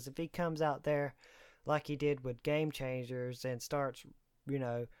do, because if he comes out there like he did with Game Changers and starts,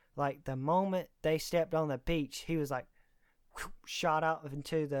 like the moment they stepped on the beach, he was like shot out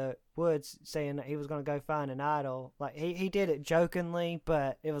into the woods saying that he was going to go find an idol. Like he did it jokingly,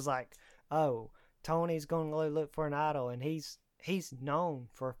 but it was like, oh, Tony's going to look for an idol, and he's known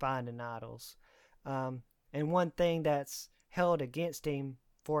for finding idols. And one thing that's held against him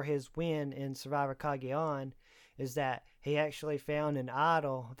for his win in Survivor Cagayan is that he actually found an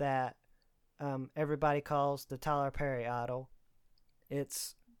idol that everybody calls the Tyler Perry idol.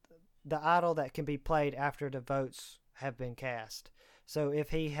 It's the idol that can be played after the votes have been cast. So if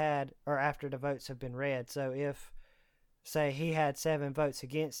he had, or after the votes have been read, so if, say, he had 7 votes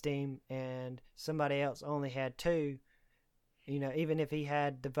against him and somebody else only had 2, even if he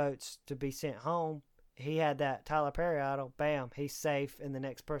had the votes to be sent home, he had that Tyler Perry idol, bam, he's safe, and the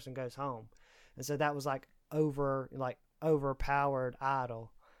next person goes home. And so that was like overpowered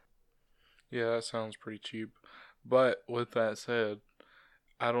idol. Yeah, that sounds pretty cheap. But with that said,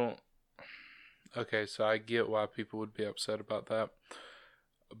 I don't. Okay, so I get why people would be upset about that.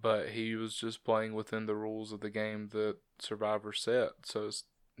 But he was just playing within the rules of the game that Survivor set. So,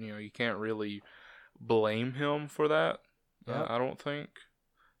 you can't really blame him for that. Yep. I don't think.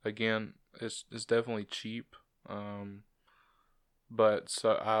 Again, it's definitely cheap. But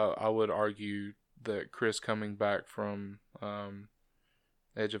so I would argue that Chris coming back from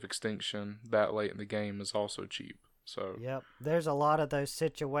Edge of Extinction that late in the game is also cheap. So yep, there's a lot of those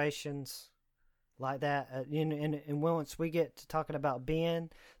situations like that. And once we get to talking about Ben,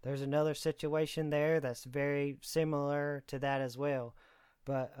 there's another situation there that's very similar to that as well.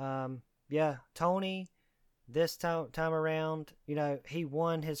 But yeah, Tony, this time around, he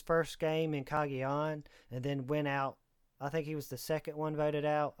won his first game in Cagayan and then went out. I think he was the second one voted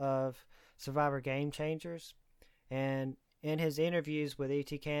out of Survivor Game Changers. And in his interviews with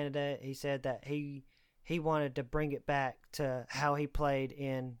ET Canada, he said that he wanted to bring it back to how he played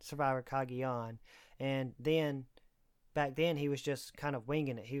in Survivor Cagayan. And then, back then, he was just kind of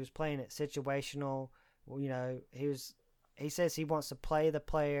winging it. He was playing it situational. He says he wants to play the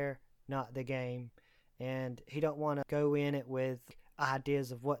player, not the game. And he don't want to go in it with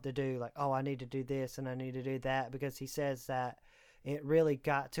ideas of what to do. Like, oh, I need to do this and I need to do that. Because he says that it really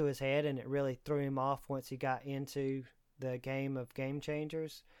got to his head and it really threw him off once he got into the game of Game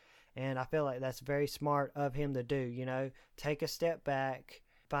Changers. And I feel like that's very smart of him to do, take a step back,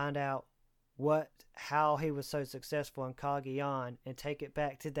 find out how he was so successful in Cagayan and take it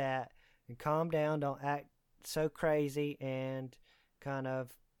back to that and calm down, don't act so crazy, and kind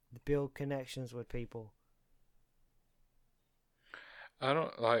of build connections with people. I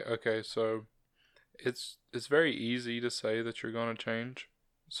don't okay, so it's very easy to say that you're going to change.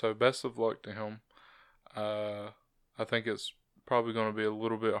 So best of luck to him. I think it's probably going to be a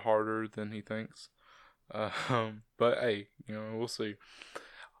little bit harder than he thinks. But hey, we'll see.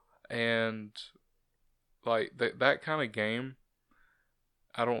 And like that kind of game,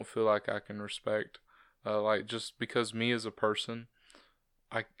 I don't feel like I can respect. Just because me as a person,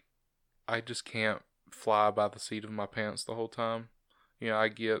 I just can't fly by the seat of my pants the whole time. I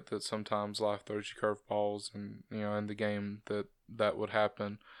get that sometimes life throws you curveballs, and in the game that would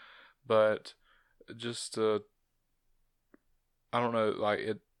happen, but just I don't know, like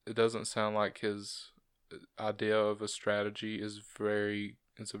it doesn't sound like his idea of a strategy is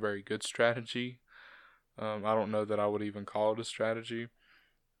it's a very good strategy. I don't know that I would even call it a strategy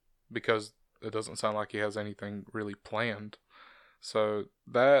because it doesn't sound like he has anything really planned. So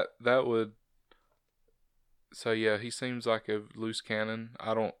that would. So yeah, he seems like a loose cannon.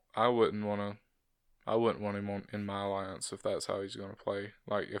 I wouldn't want him in my alliance if that's how he's going to play.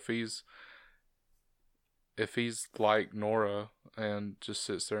 Like if he's like Nora and just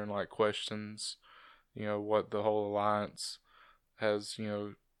sits there and like questions, what the whole alliance has,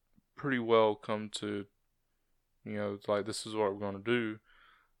 pretty well come to, like this is what we're going to do,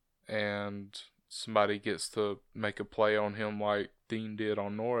 and somebody gets to make a play on him like Dean did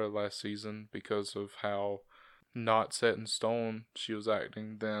on Nora last season because of how not set in stone she was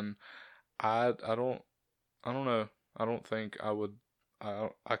acting, then I don't know. I don't think I would.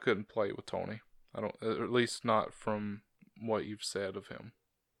 I couldn't play with Tony. I don't, at least not from what you've said of him.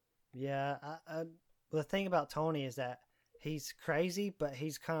 Yeah, the thing about Tony is that he's crazy, but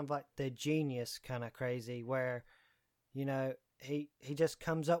he's kind of like the genius kind of crazy, where he just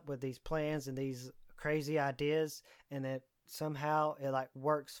comes up with these plans and these crazy ideas, and that somehow it like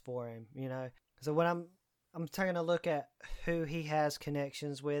works for him, you know. So when I'm taking a look at who he has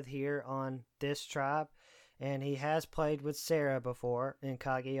connections with here on this tribe, and he has played with Sarah before in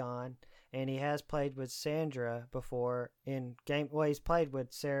Cagayan, and he has played with Sandra before in game. Well, he's played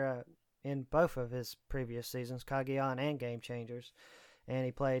with Sarah in both of his previous seasons, Cagayan and Game Changers, and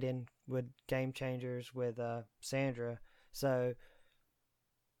he played in with Game Changers with Sandra. So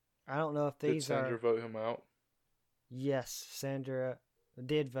I don't know if these Did Sandra vote him out? Yes, Sandra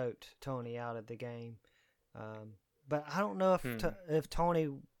did vote Tony out of the game. But I don't know if Tony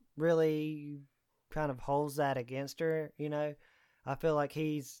really kind of holds that against her, you know. I feel like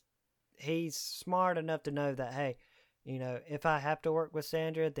he's smart enough to know that, hey, you know, if I have to work with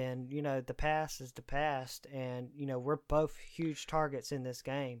Sandra, then, you know, the past is the past, and, you know, we're both huge targets in this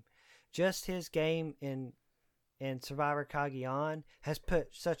game. Just his game in Survivor Cagayan has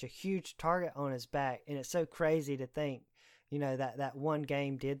put such a huge target on his back, and it's so crazy to think, you know, that one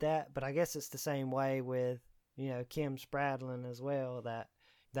game did that. But I guess it's the same way with, you know, Kim Spradlin as well,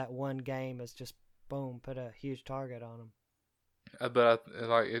 that one game has just, boom, put a huge target on him. But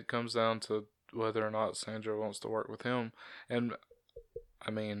like it comes down to whether or not Sandra wants to work with him, and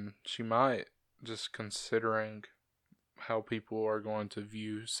I mean she might, just considering how people are going to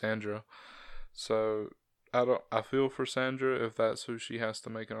view Sandra. So I feel for Sandra if that's who she has to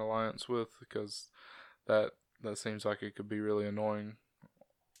make an alliance with, because that seems like it could be really annoying.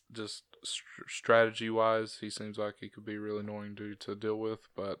 Just strategy wise, he seems like he could be really annoying to deal with.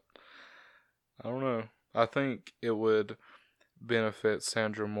 But I don't know. I think it would benefit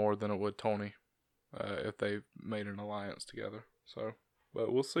Sandra more than it would Tony if they made an alliance together. So,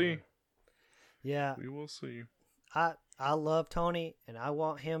 but we'll see. Yeah, we will see. I love Tony, and I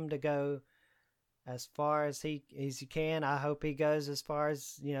want him to go as far as he can. I hope he goes as far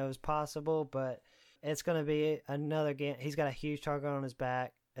as, you know, as possible. But it's going to be another game. He's got a huge target on his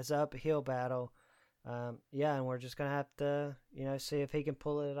back. It's an uphill battle. Yeah, and we're just going to have to, you know, see if he can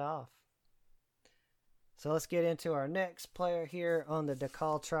pull it off. So let's get into our next player here on the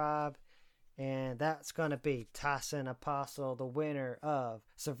Dakal tribe, and that's going to be Tyson Apostle, the winner of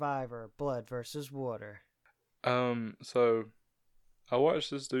Survivor Blood versus Water. So I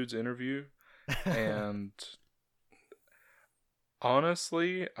watched this dude's interview, and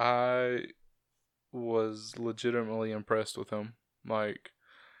honestly, I was legitimately impressed with him. Like,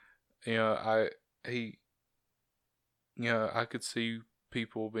 you know, I could see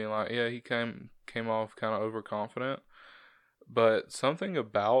people being like, yeah, he came off kind of overconfident, but something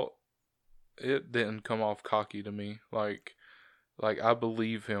about it didn't come off cocky to me. Like I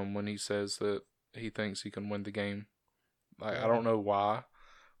believe him when he says that he thinks he can win the game. Like, I don't know why,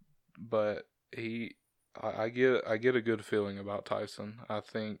 but I get a good feeling about Tyson. I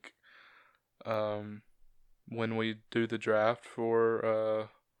think when we do the draft for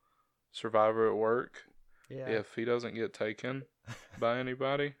Survivor at work, if he doesn't get taken by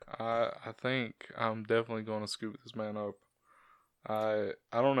anybody, I think I'm definitely going to scoop this man up. I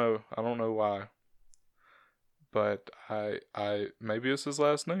don't know why, but I maybe it's his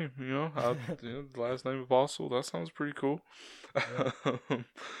last name. You know, the last name Apostle. That sounds pretty cool. Yeah.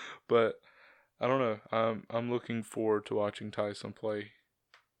 But I don't know. I'm looking forward to watching Tyson play.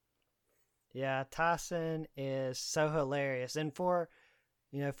 Yeah, Tyson is so hilarious, and for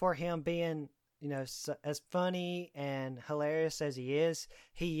him being, you know, so, as funny and hilarious as he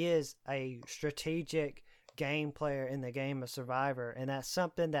is a strategic game player in the game of Survivor, and that's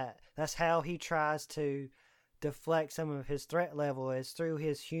something that's how he tries to deflect some of his threat level, is through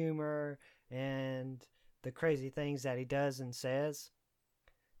his humor and the crazy things that he does and says.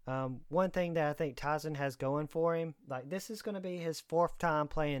 One thing that I think Tyson has going for him, like, this is going to be his 4th time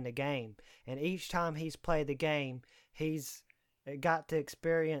playing the game, and each time he's played the game, he's got to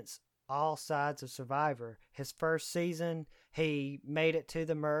experience all sides of Survivor. His first season, he made it to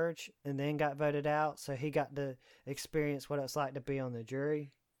the merge and then got voted out, so he got to experience what it's like to be on the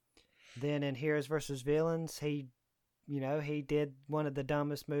jury. Then in Heroes vs. Villains, he did one of the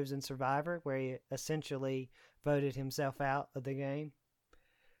dumbest moves in Survivor, where he essentially voted himself out of the game,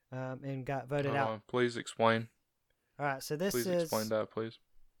 and got voted out. Please explain. All right, so please explain that, please.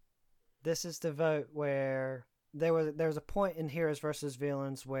 This is the vote where there was a point in Heroes vs.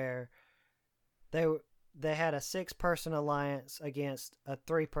 Villains where they had a 6-person alliance against a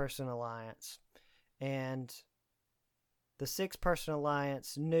 3-person alliance, and the 6-person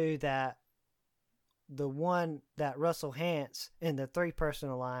alliance knew that the one that Russell Hantz in the 3-person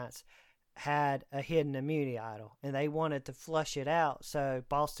alliance had a hidden immunity idol, and they wanted to flush it out. So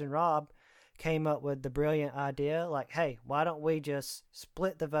Boston Rob came up with the brilliant idea, like, hey, why don't we just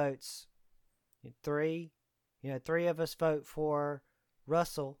split the votes three of us vote for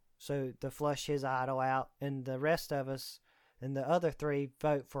Russell, so to flush his idol out, and the rest of us and the other three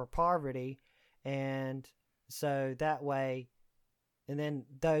vote for Parvati, and so that way, and then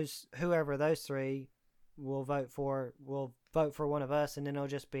whoever those three will vote for one of us, and then it'll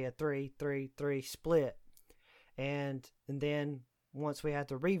just be a 3-3-3 split, and then once we have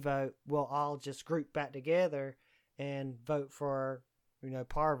to revote, we'll all just group back together and vote for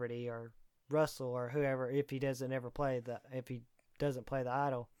Parvati or Russell or whoever if he doesn't play the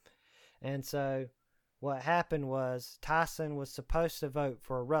idol. And so what happened was Tyson was supposed to vote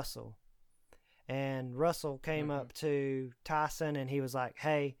for Russell, and Russell came up to Tyson and he was like,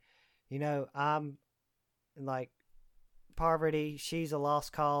 hey, I'm like, Parvati, she's a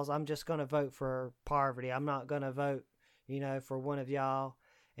lost cause. I'm just going to vote for Parvati. I'm not going to vote, for one of y'all.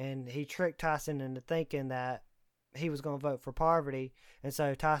 And he tricked Tyson into thinking that he was going to vote for Parvati. And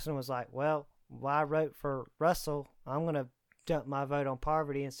so Tyson was like, well, I wrote for Russell. I'm going to dump my vote on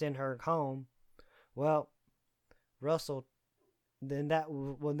Parvati and send her home. Well, Russell, then that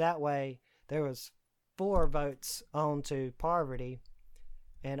way there was 4 votes on to Parvati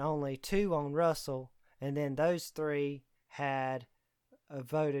and only 2 on Russell. And then those 3 had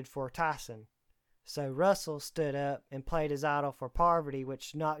voted for Tyson. So Russell stood up and played his idol for Parvati,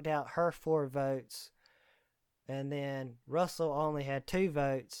 which knocked out her 4 votes. And then Russell only had 2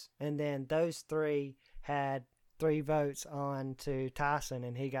 votes. And then those 3 had 3 votes on to Tyson,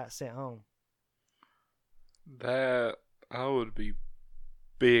 and he got sent home. That, I would be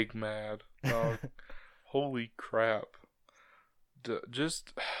big mad, dog. Holy crap.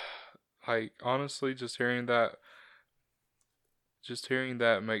 Just, like, honestly, just hearing that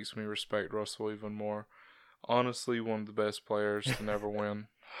makes me respect Russell even more. Honestly, one of the best players to never win.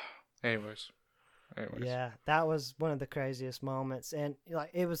 Anyways. Yeah, that was one of the craziest moments. And,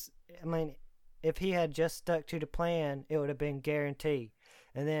 if he had just stuck to the plan, it would have been guaranteed.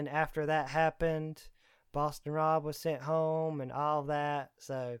 And then after that happened, Boston Rob was sent home and all that.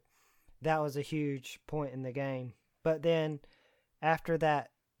 So that was a huge point in the game. But then after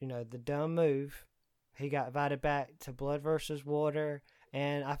that, the dumb move, he got invited back to Blood versus Water.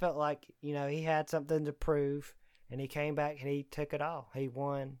 And I felt like, he had something to prove. And he came back and he took it all. He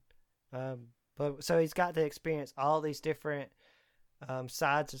won. So he's got to experience all these different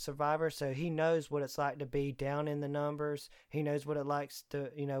sides of Survivor, so he knows what it's like to be down in the numbers. He knows what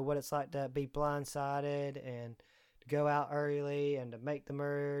what it's like to be blindsided and to go out early and to make the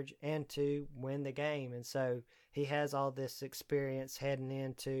merge and to win the game. And so he has all this experience heading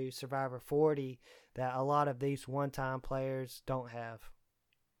into Survivor 40 that a lot of these one-time players don't have.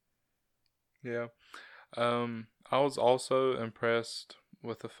 Yeah. I was also impressed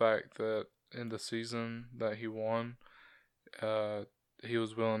with the fact that in the season that he won, he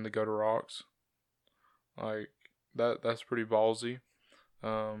was willing to go to Rocks. Like that's pretty ballsy.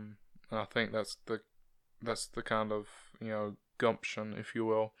 I think that's the kind of gumption, if you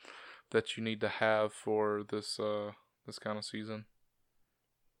will, that you need to have for this kind of season.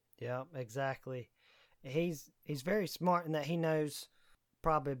 Yeah, exactly. He's very smart in that he knows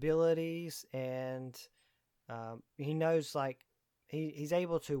probabilities, and he knows he's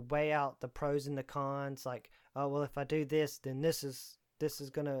able to weigh out the pros and the cons. Like, oh well, if I do this, then this is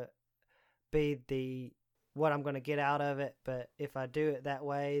gonna be what I'm gonna get out of it. But if I do it that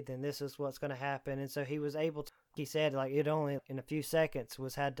way, then this is what's gonna happen. And so he was able to. He said it only in a few seconds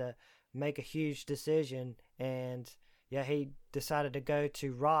had to make a huge decision, and yeah, he decided to go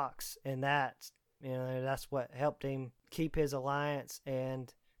to Rocks, and that's what helped him keep his alliance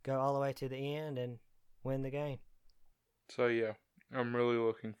and go all the way to the end and win the game. So yeah, I'm really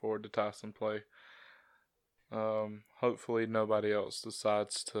looking forward to Tyson play. Hopefully nobody else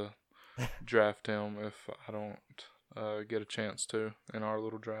decides to draft him if I don't get a chance to in our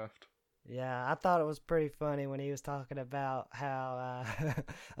little draft. Yeah, I thought it was pretty funny when he was talking about how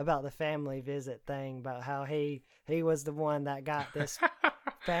about the family visit thing, about how he was the one that got this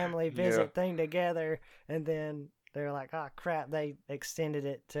family visit thing together, and then they're like, oh crap, they extended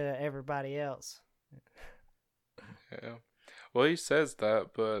it to everybody else. Yeah. Well, he says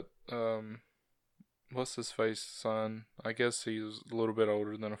that, but what's his face son? I guess he's a little bit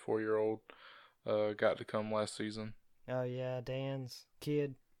older than a 4-year-old. Got to come last season. Oh yeah, Dan's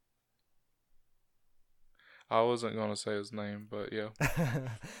kid. I wasn't gonna say his name, but yeah.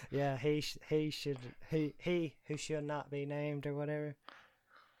 Yeah, he who should not be named or whatever.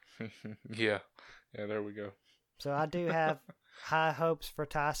 Yeah, there we go. So I do have high hopes for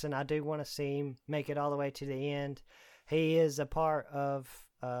Tyson. I do want to see him make it all the way to the end. He is a part of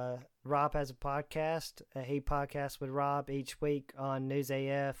Rob has a podcast. He podcasts with Rob each week on News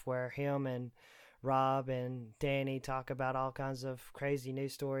AF, where him and Rob and Danny talk about all kinds of crazy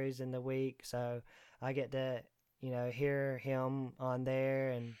news stories in the week. So I get to, hear him on there,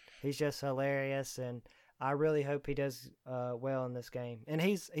 and he's just hilarious. And I really hope he does well in this game. And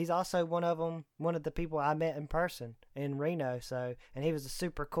he's also one of the people I met in person in Reno. So, and he was a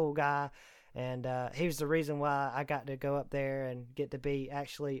super cool guy. And he was the reason why I got to go up there and get to be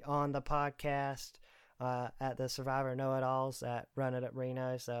actually on the podcast at the Survivor Know-It-Alls at Run It Up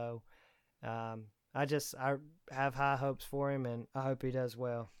Reno. So I have high hopes for him, and I hope he does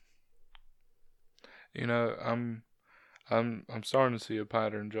well. I'm starting to see a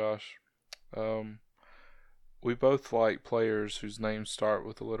pattern, Josh. We both like players whose names start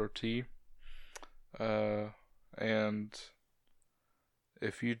with the letter T. And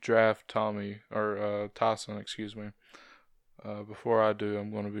if you draft Tyson, before I do,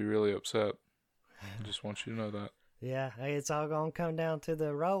 I'm going to be really upset. I just want you to know that. Yeah, it's all going to come down to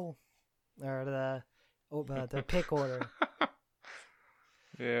the roll or the pick order.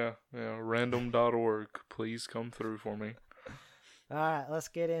 Yeah, random.org. Please come through for me. All right, let's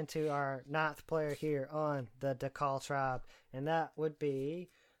get into our 9th player here on the DeKalb Tribe, and that would be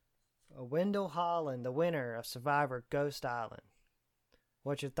Wendell Holland, the winner of Survivor Ghost Island.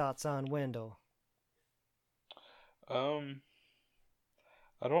 What's your thoughts on Wendell? I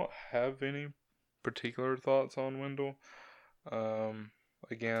don't have any particular thoughts on Wendell.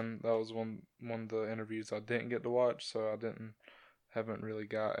 Again, that was one of the interviews I didn't get to watch, so haven't really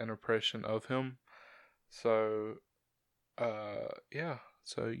got an impression of him. So, yeah.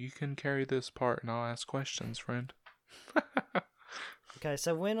 So you can carry this part, and I'll ask questions, friend. Okay,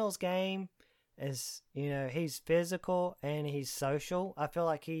 so Wendell's game is, he's physical and he's social. I feel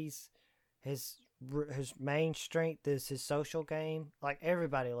like his main strength is his social game. Like,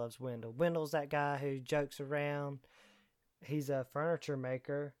 everybody loves Wendell. Wendell's that guy who jokes around. He's a furniture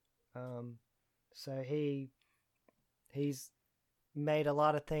maker. So he's made a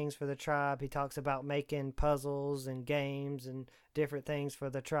lot of things for the tribe. He talks about making puzzles and games and different things for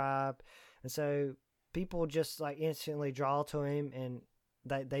the tribe. And so people just like instantly draw to him, and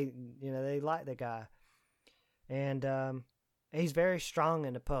they like the guy. And he's very strong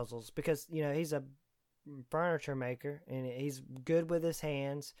in the puzzles because he's a furniture maker, and he's good with his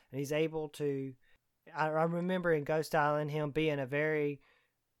hands, and he's able to. I remember in Ghost Island him being a very,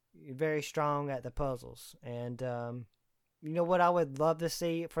 very strong at the puzzles. And what I would love to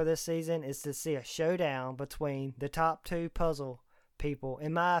see for this season is to see a showdown between the top 2 puzzle people.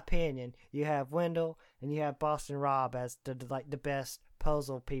 In my opinion, you have Wendell and you have Boston Rob as the best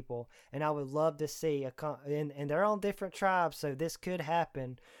puzzle people, and I would love to see and they're on different tribes, so this could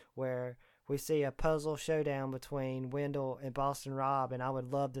happen where we see a puzzle showdown between Wendell and Boston Rob, and I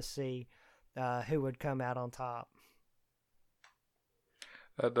would love to see who would come out on top.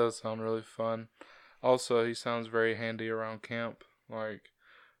 That does sound really fun. Also, he sounds very handy around camp. Like,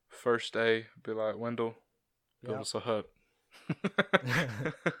 first day, be like, Wendell, build us a hut.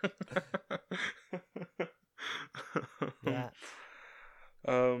 Yeah.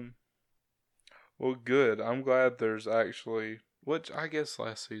 Well, good. I'm glad there's actually, which I guess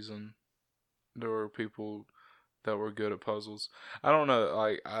last season there were people that were good at puzzles. I don't know,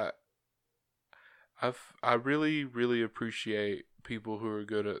 like I really, really appreciate people who are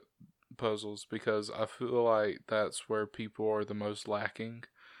good at puzzles, because I feel like that's where people are the most lacking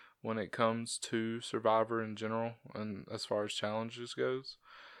when it comes to Survivor in general, and as far as challenges goes.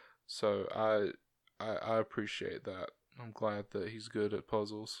 So I appreciate that. I'm glad that he's good at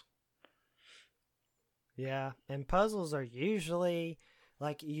puzzles. Yeah, and puzzles are usually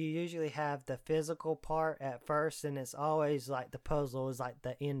like, you usually have the physical part at first, and it's always like the puzzle is like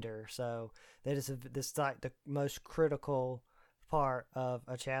the ender. So that is this like the most critical part of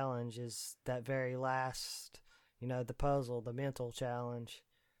a challenge is that very last, the puzzle, the mental challenge.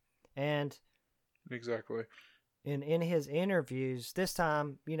 And exactly. In his interviews this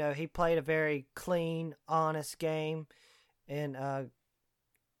time, he played a very clean, honest game, and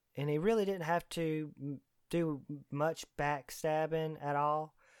he really didn't have to do much backstabbing at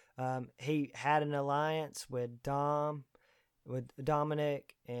all. He had an alliance with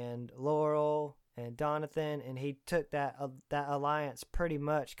Dominic and Laurel and Donathan, and he took that alliance pretty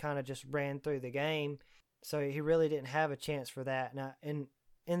much, kind of just ran through the game. So he really didn't have a chance for that. Now, in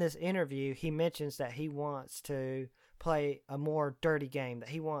this interview, he mentions that he wants to play a more dirty game, that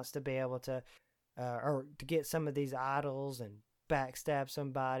he wants to be able to, or to get some of these idols and backstab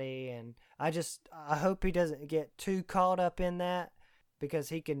somebody. And I hope he doesn't get too caught up in that,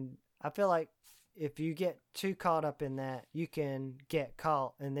 because I feel like if you get too caught up in that, you can get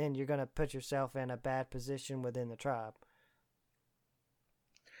caught, and then you're going to put yourself in a bad position within the tribe.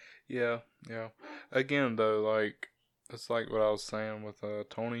 Yeah, yeah. Again, though, like it's like what I was saying with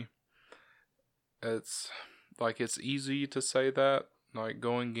Tony. It's like it's easy to say that, like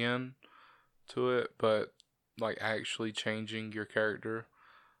going in to it, but like actually changing your character,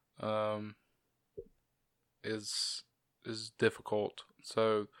 um, is difficult.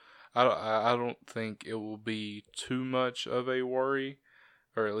 So I don't think it will be too much of a worry,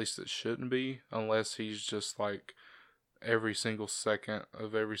 or at least it shouldn't be, unless he's just like every single second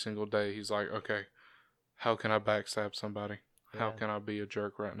of every single day he's like, okay, how can I backstab somebody? How Yeah. can I be a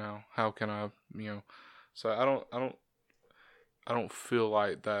jerk right now? How can I, So I don't feel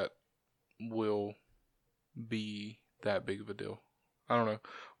like that will be that big of a deal. I don't know.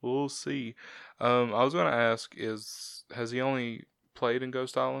 We'll see. I was gonna ask, has he only played in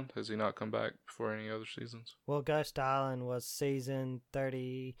Ghost Island? Has he not come back for any other seasons? Well, Ghost Island was season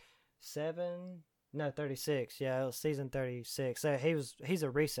 37. No, 36. Yeah, it was season 36. So he's a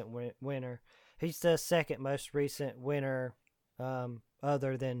recent winner. He's the second most recent winner,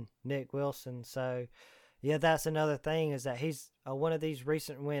 other than Nick Wilson. So, yeah, that's another thing, is that he's one of these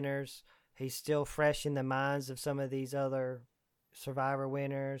recent winners. He's still fresh in the minds of some of these other Survivor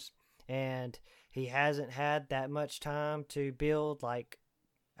winners, and he hasn't had that much time to build like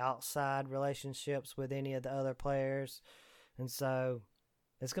outside relationships with any of the other players. And so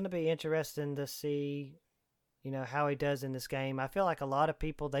it's going to be interesting to see, how he does in this game. I feel like a lot of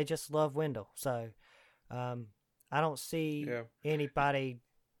people, they just love Wendell. So I don't see anybody,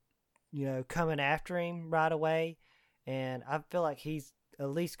 coming after him right away. And I feel like he's at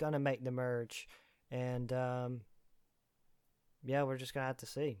least going to make the merge. And yeah, we're just going to have to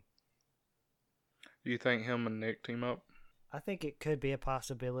see. Do you think him and Nick team up? I think it could be a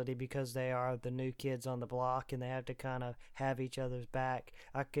possibility because they are the new kids on the block and they have to kind of have each other's back.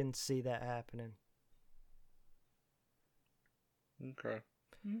 I can see that happening. Okay.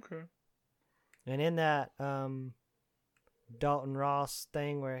 And in that Dalton Ross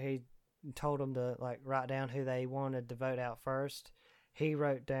thing where he told them to like write down who they wanted to vote out first, he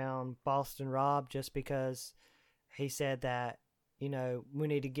wrote down Boston Rob just because he said that, we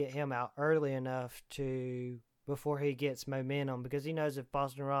need to get him out early enough before he gets momentum, because he knows if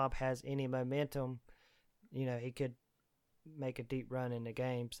Boston Rob has any momentum, he could make a deep run in the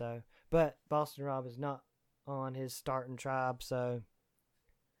game. So, but Boston Rob is not on his starting tribe, so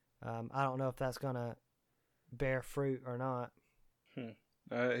I don't know if that's gonna bear fruit or not.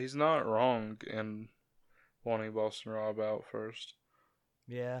 He's not wrong in wanting Boston Rob out first.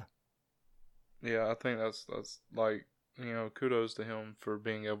 Yeah. Yeah, I think that's like, kudos to him for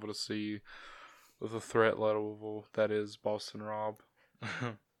being able to see the threat level that is Boston Rob.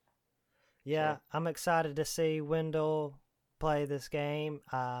 Yeah, so I'm excited to see Wendell play this game.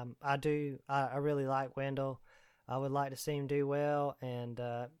 I really like Wendell. I would like to see him do well, and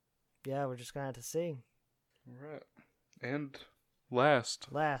yeah, we're just gonna have to see. All right. And last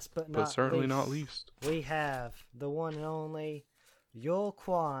but certainly not least, we have the one and only Yul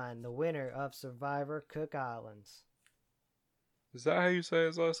Kwon, the winner of Survivor Cook Islands. Is that how you say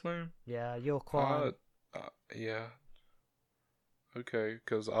his last name? Yeah, Yul Kwon. Yeah. Okay,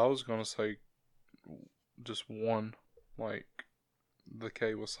 because I was going to say just one, like the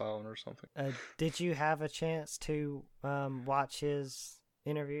K was silent or something. Did you have a chance to watch his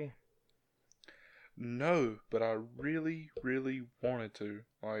interview? No, but I really, really wanted to.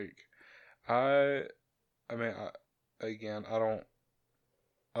 Like, I mean, again, I don't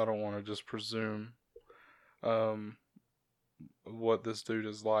want to just presume what this dude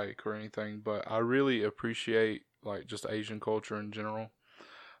is like or anything, but I really appreciate like just Asian culture in general.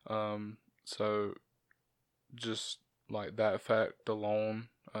 So just like that fact alone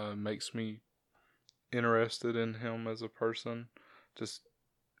makes me interested in him as a person. Just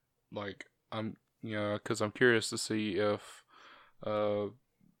like because I'm curious to see if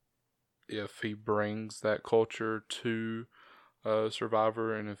he brings that culture to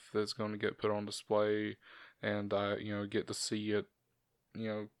Survivor, and if that's going to get put on display, and get to see it,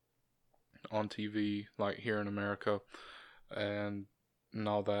 on TV, like here in America, and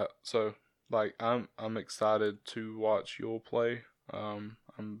all that. So like I'm excited to watch Yul play. I'm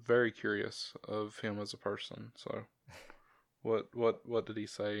very curious of him as a person. So what did he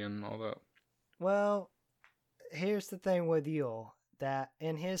say and all that? Well, here's the thing with Yul, that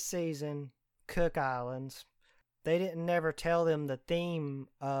in his season, Cook Islands, they didn't never tell them the theme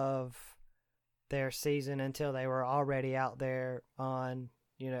of their season until they were already out there on,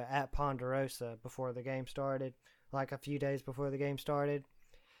 at Ponderosa before the game started, like a few days before the game started.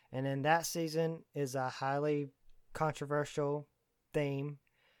 And then that season is a highly controversial theme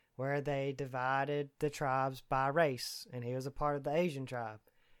where they divided the tribes by race, and he was a part of the Asian tribe.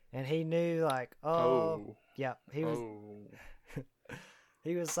 And he knew, like, Oh. yeah, he was, Oh.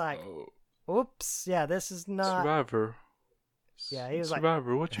 he was like, Oh. oops, yeah, this is not, Survivor. yeah, he was like,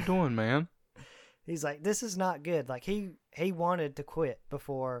 Survivor, what you doing, man? he's like, this is not good. Like, he wanted to quit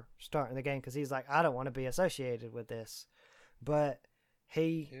before starting the game because he's like, I don't want to be associated with this. But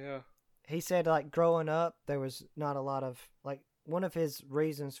Yeah. he said, like, growing up, there was not a lot of, like, one of his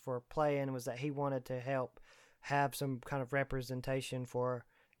reasons for playing was that he wanted to help have some kind of representation for,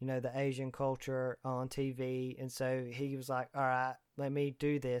 you know, the Asian culture on TV. And so he was like, all right, let me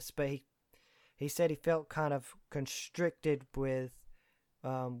do this. But he said he felt kind of constricted with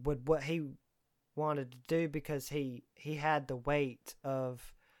what he wanted to do because he had the weight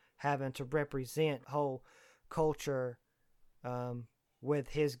of having to represent whole culture with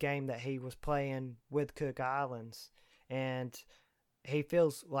his game that he was playing with Cook Islands. And he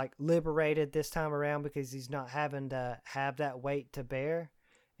feels like liberated this time around because he's not having to have that weight to bear.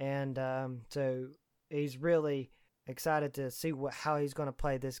 And so he's really excited to see how he's going to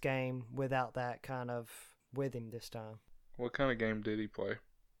play this game without that kind of with him this time. What kind of game did he play?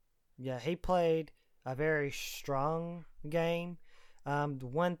 Yeah, he played a very strong game. The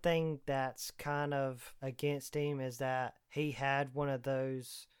one thing that's kind of against him is that he had one of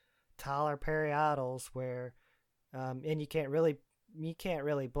those Tyler Perry idols where, and you can't really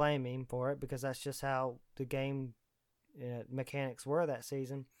blame him for it because that's just how the game mechanics were that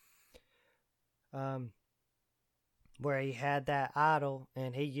season. Where he had that idol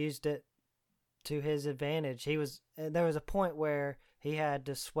and he used it to his advantage. There was a point where he had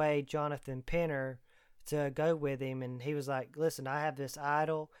to sway Jonathan Penner to go with him, and he was like, listen, I have this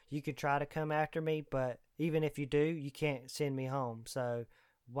idol, you could try to come after me, but even if you do, you can't send me home, so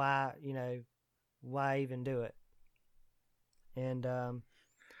why even do it? And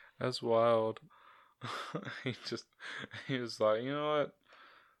that's wild. he was like, you know what,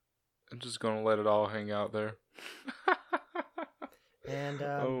 I'm just gonna let it all hang out there. and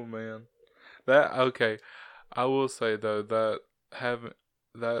oh man, that okay. I will say though that having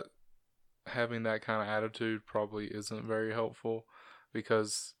that kind of attitude probably isn't very helpful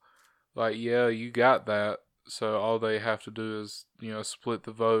because, like, yeah, you got that, so all they have to do is, you know, split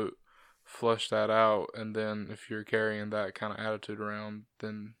the vote, flush that out, and then if you're carrying that kind of attitude around,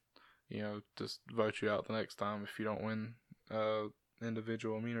 then, you know, just vote you out the next time if you don't win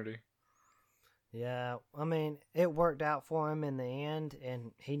individual immunity. Yeah, I mean, it worked out for him in the end,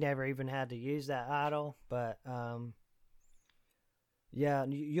 and he never even had to use that idol. But yeah,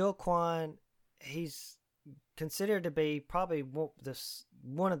 Yul Kwon, he's considered to be probably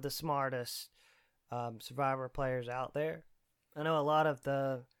one of the smartest Survivor players out there. I know a lot of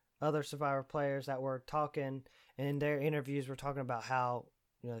the other Survivor players that were talking in their interviews were talking about how,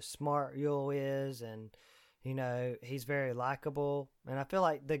 you know, smart Yul is, and, you know, he's very likable. And I feel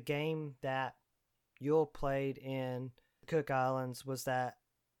like the game that Yul played in Cook Islands was that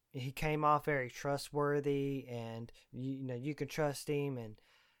he came off very trustworthy, and you know you can trust him, and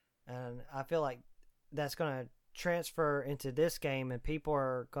I feel like that's gonna transfer into this game, and people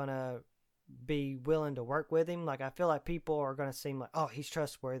are gonna be willing to work with him. Like, I feel like people are gonna seem like, oh, he's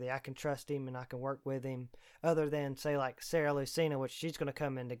trustworthy, I can trust him and I can work with him, other than say like Sarah Lucina, which she's gonna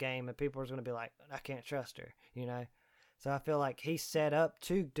come in the game and people are gonna be like, I can't trust her, you know. So I feel like he's set up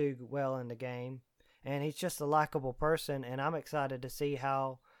to do well in the game, and he's just a likable person, and I'm excited to see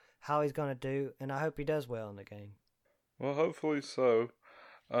how he's going to do, and I hope he does well in the game. Well, hopefully so.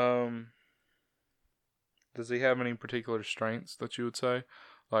 Does he have any particular strengths that you would say?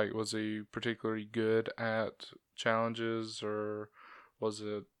 Like, was he particularly good at challenges, or was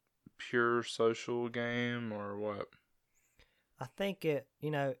it pure social game, or what? I think he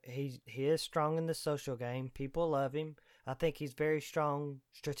is strong in the social game. People love him. I think he's very strong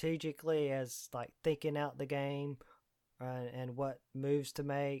strategically, as like thinking out the game and what moves to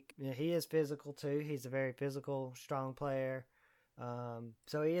make. You know, he is physical too. He's a very physical, strong player.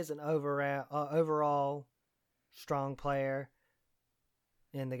 So he is an overall strong player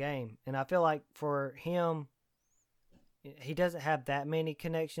in the game. And I feel like for him, he doesn't have that many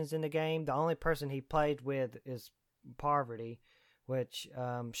connections in the game. The only person he played with is Parvati, which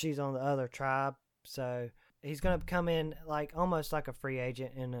she's on the other tribe. So he's going to come in like almost like a free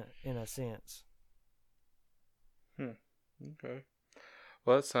agent in a sense. Okay.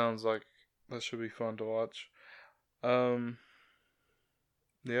 Well, that sounds like that should be fun to watch.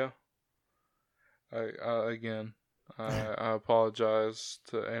 Yeah. I apologize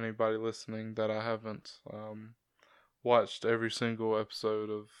to anybody listening that I haven't watched every single episode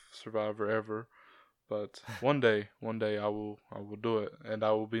of Survivor ever. But one day I will do it, and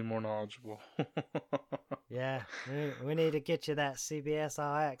I will be more knowledgeable. Yeah, we need to get you that CBS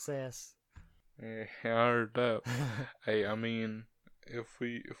All Access. Yeah, I heard that. Hey, I mean, if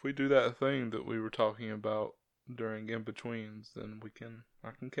we do that thing that we were talking about during in betweens, then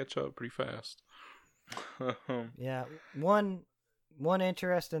I can catch up pretty fast. Yeah, one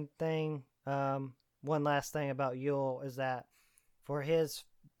interesting thing, one last thing about Yule is that for his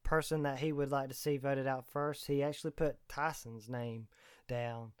person that he would like to see voted out first, he actually put Tyson's name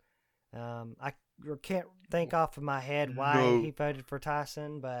down. I can't think off of my head why he voted for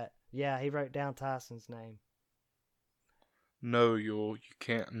Tyson, but yeah, he wrote down Tyson's name. No, you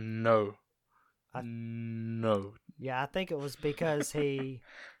can't. No. No. Yeah, I think it was because he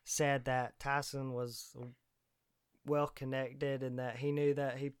said that Tyson was well connected and that he knew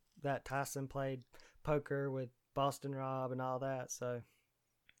that Tyson played poker with Boston Rob and all that. So,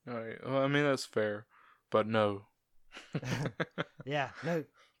 all right. Well, I mean that's fair, but no. Yeah, no, you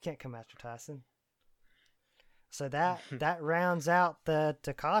can't come after Tyson. So that rounds out the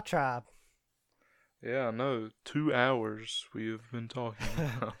Dakar tribe. Yeah, no, 2 hours we have been talking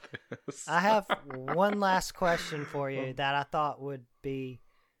about this. I have one last question for you that I thought would be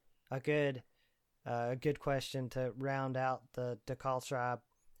a good question to round out the Dakar tribe.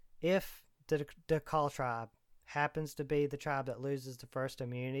 If the Dakar tribe happens to be the tribe that loses the first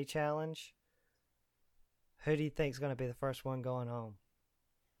immunity challenge, who do you think is going to be the first one going home?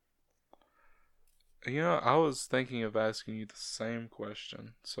 You know, I was thinking of asking you the same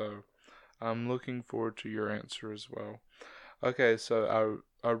question, so I'm looking forward to your answer as well. Okay, so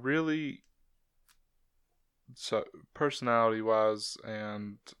I really, so personality wise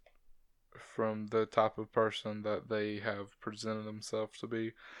and from the type of person that they have presented themselves to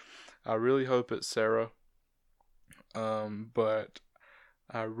be, I really hope it's Sarah. But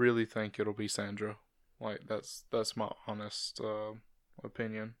I really think it'll be Sandra. Like that's my honest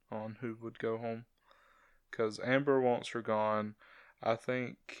opinion on who would go home. Because Amber wants her gone. I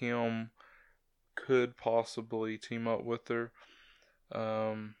think Kim could possibly team up with her.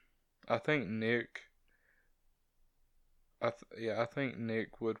 I think Nick. I think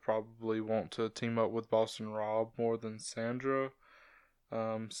Nick would probably want to team up with Boston Rob more than Sandra.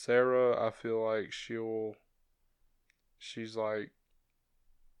 Sarah, I feel like she's like,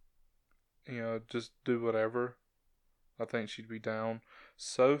 just do whatever. I think she'd be down.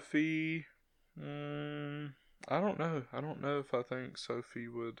 Sophie, I don't know. I don't know if I think Sophie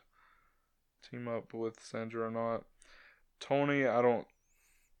would team up with Sandra or not. Tony, I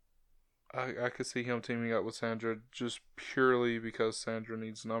could see him teaming up with Sandra just purely because Sandra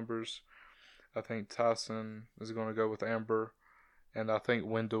needs numbers. I think Tyson is going to go with Amber. And I think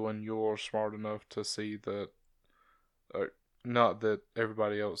Wendell and Yule are smart enough to see that, not that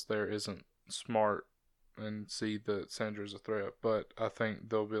everybody else there isn't smart and see that Sandra's a threat, but I think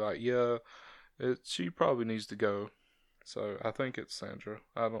they'll be like, yeah, she probably needs to go. So I think it's Sandra.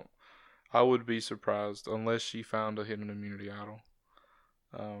 I would be surprised unless she found a hidden immunity idol.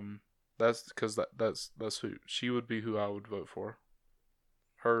 That's because that's who she would be. Who I would vote for.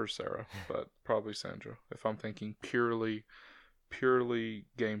 Her or Sarah, but probably Sandra. If I'm thinking purely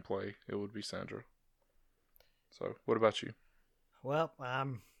gameplay, it would be Sandra. So, what about you? Well,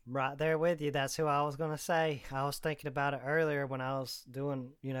 I'm right there with you. That's who I was going to say. I was thinking about it earlier when I was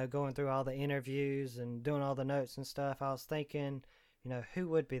doing, going through all the interviews and doing all the notes and stuff. I was thinking, who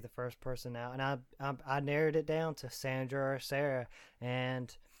would be the first person out? And I narrowed it down to Sandra or Sarah.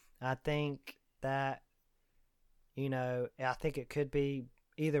 And I think that, I think it could be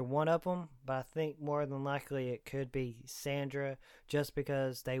either one of them, but I think more than likely it could be Sandra just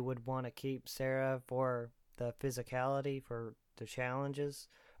because they would want to keep Sarah for the physicality, for the challenges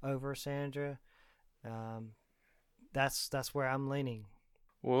over Sandra. That's where I'm leaning.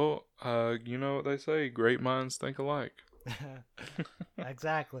 Well, you know what they say, great minds think alike.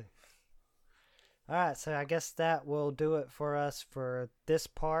 Exactly. All right, so I guess that will do it for us for this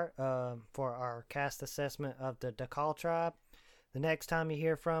part, for our cast assessment of the Dakal tribe. The next time you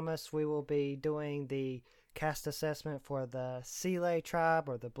hear from us, we will be doing the cast assessment for the Seeley tribe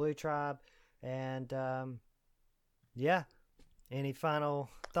or the Blue tribe. And, yeah, any final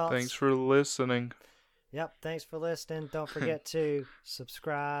thoughts? Thanks for listening. Yep, thanks for listening. Don't forget to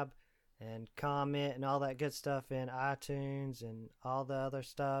subscribe and comment and all that good stuff in iTunes and all the other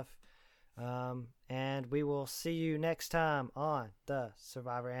stuff. And we will see you next time on the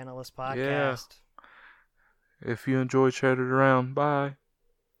Survivor Analyst Podcast. Yeah. If you enjoy, chat it around. Bye.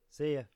 See ya.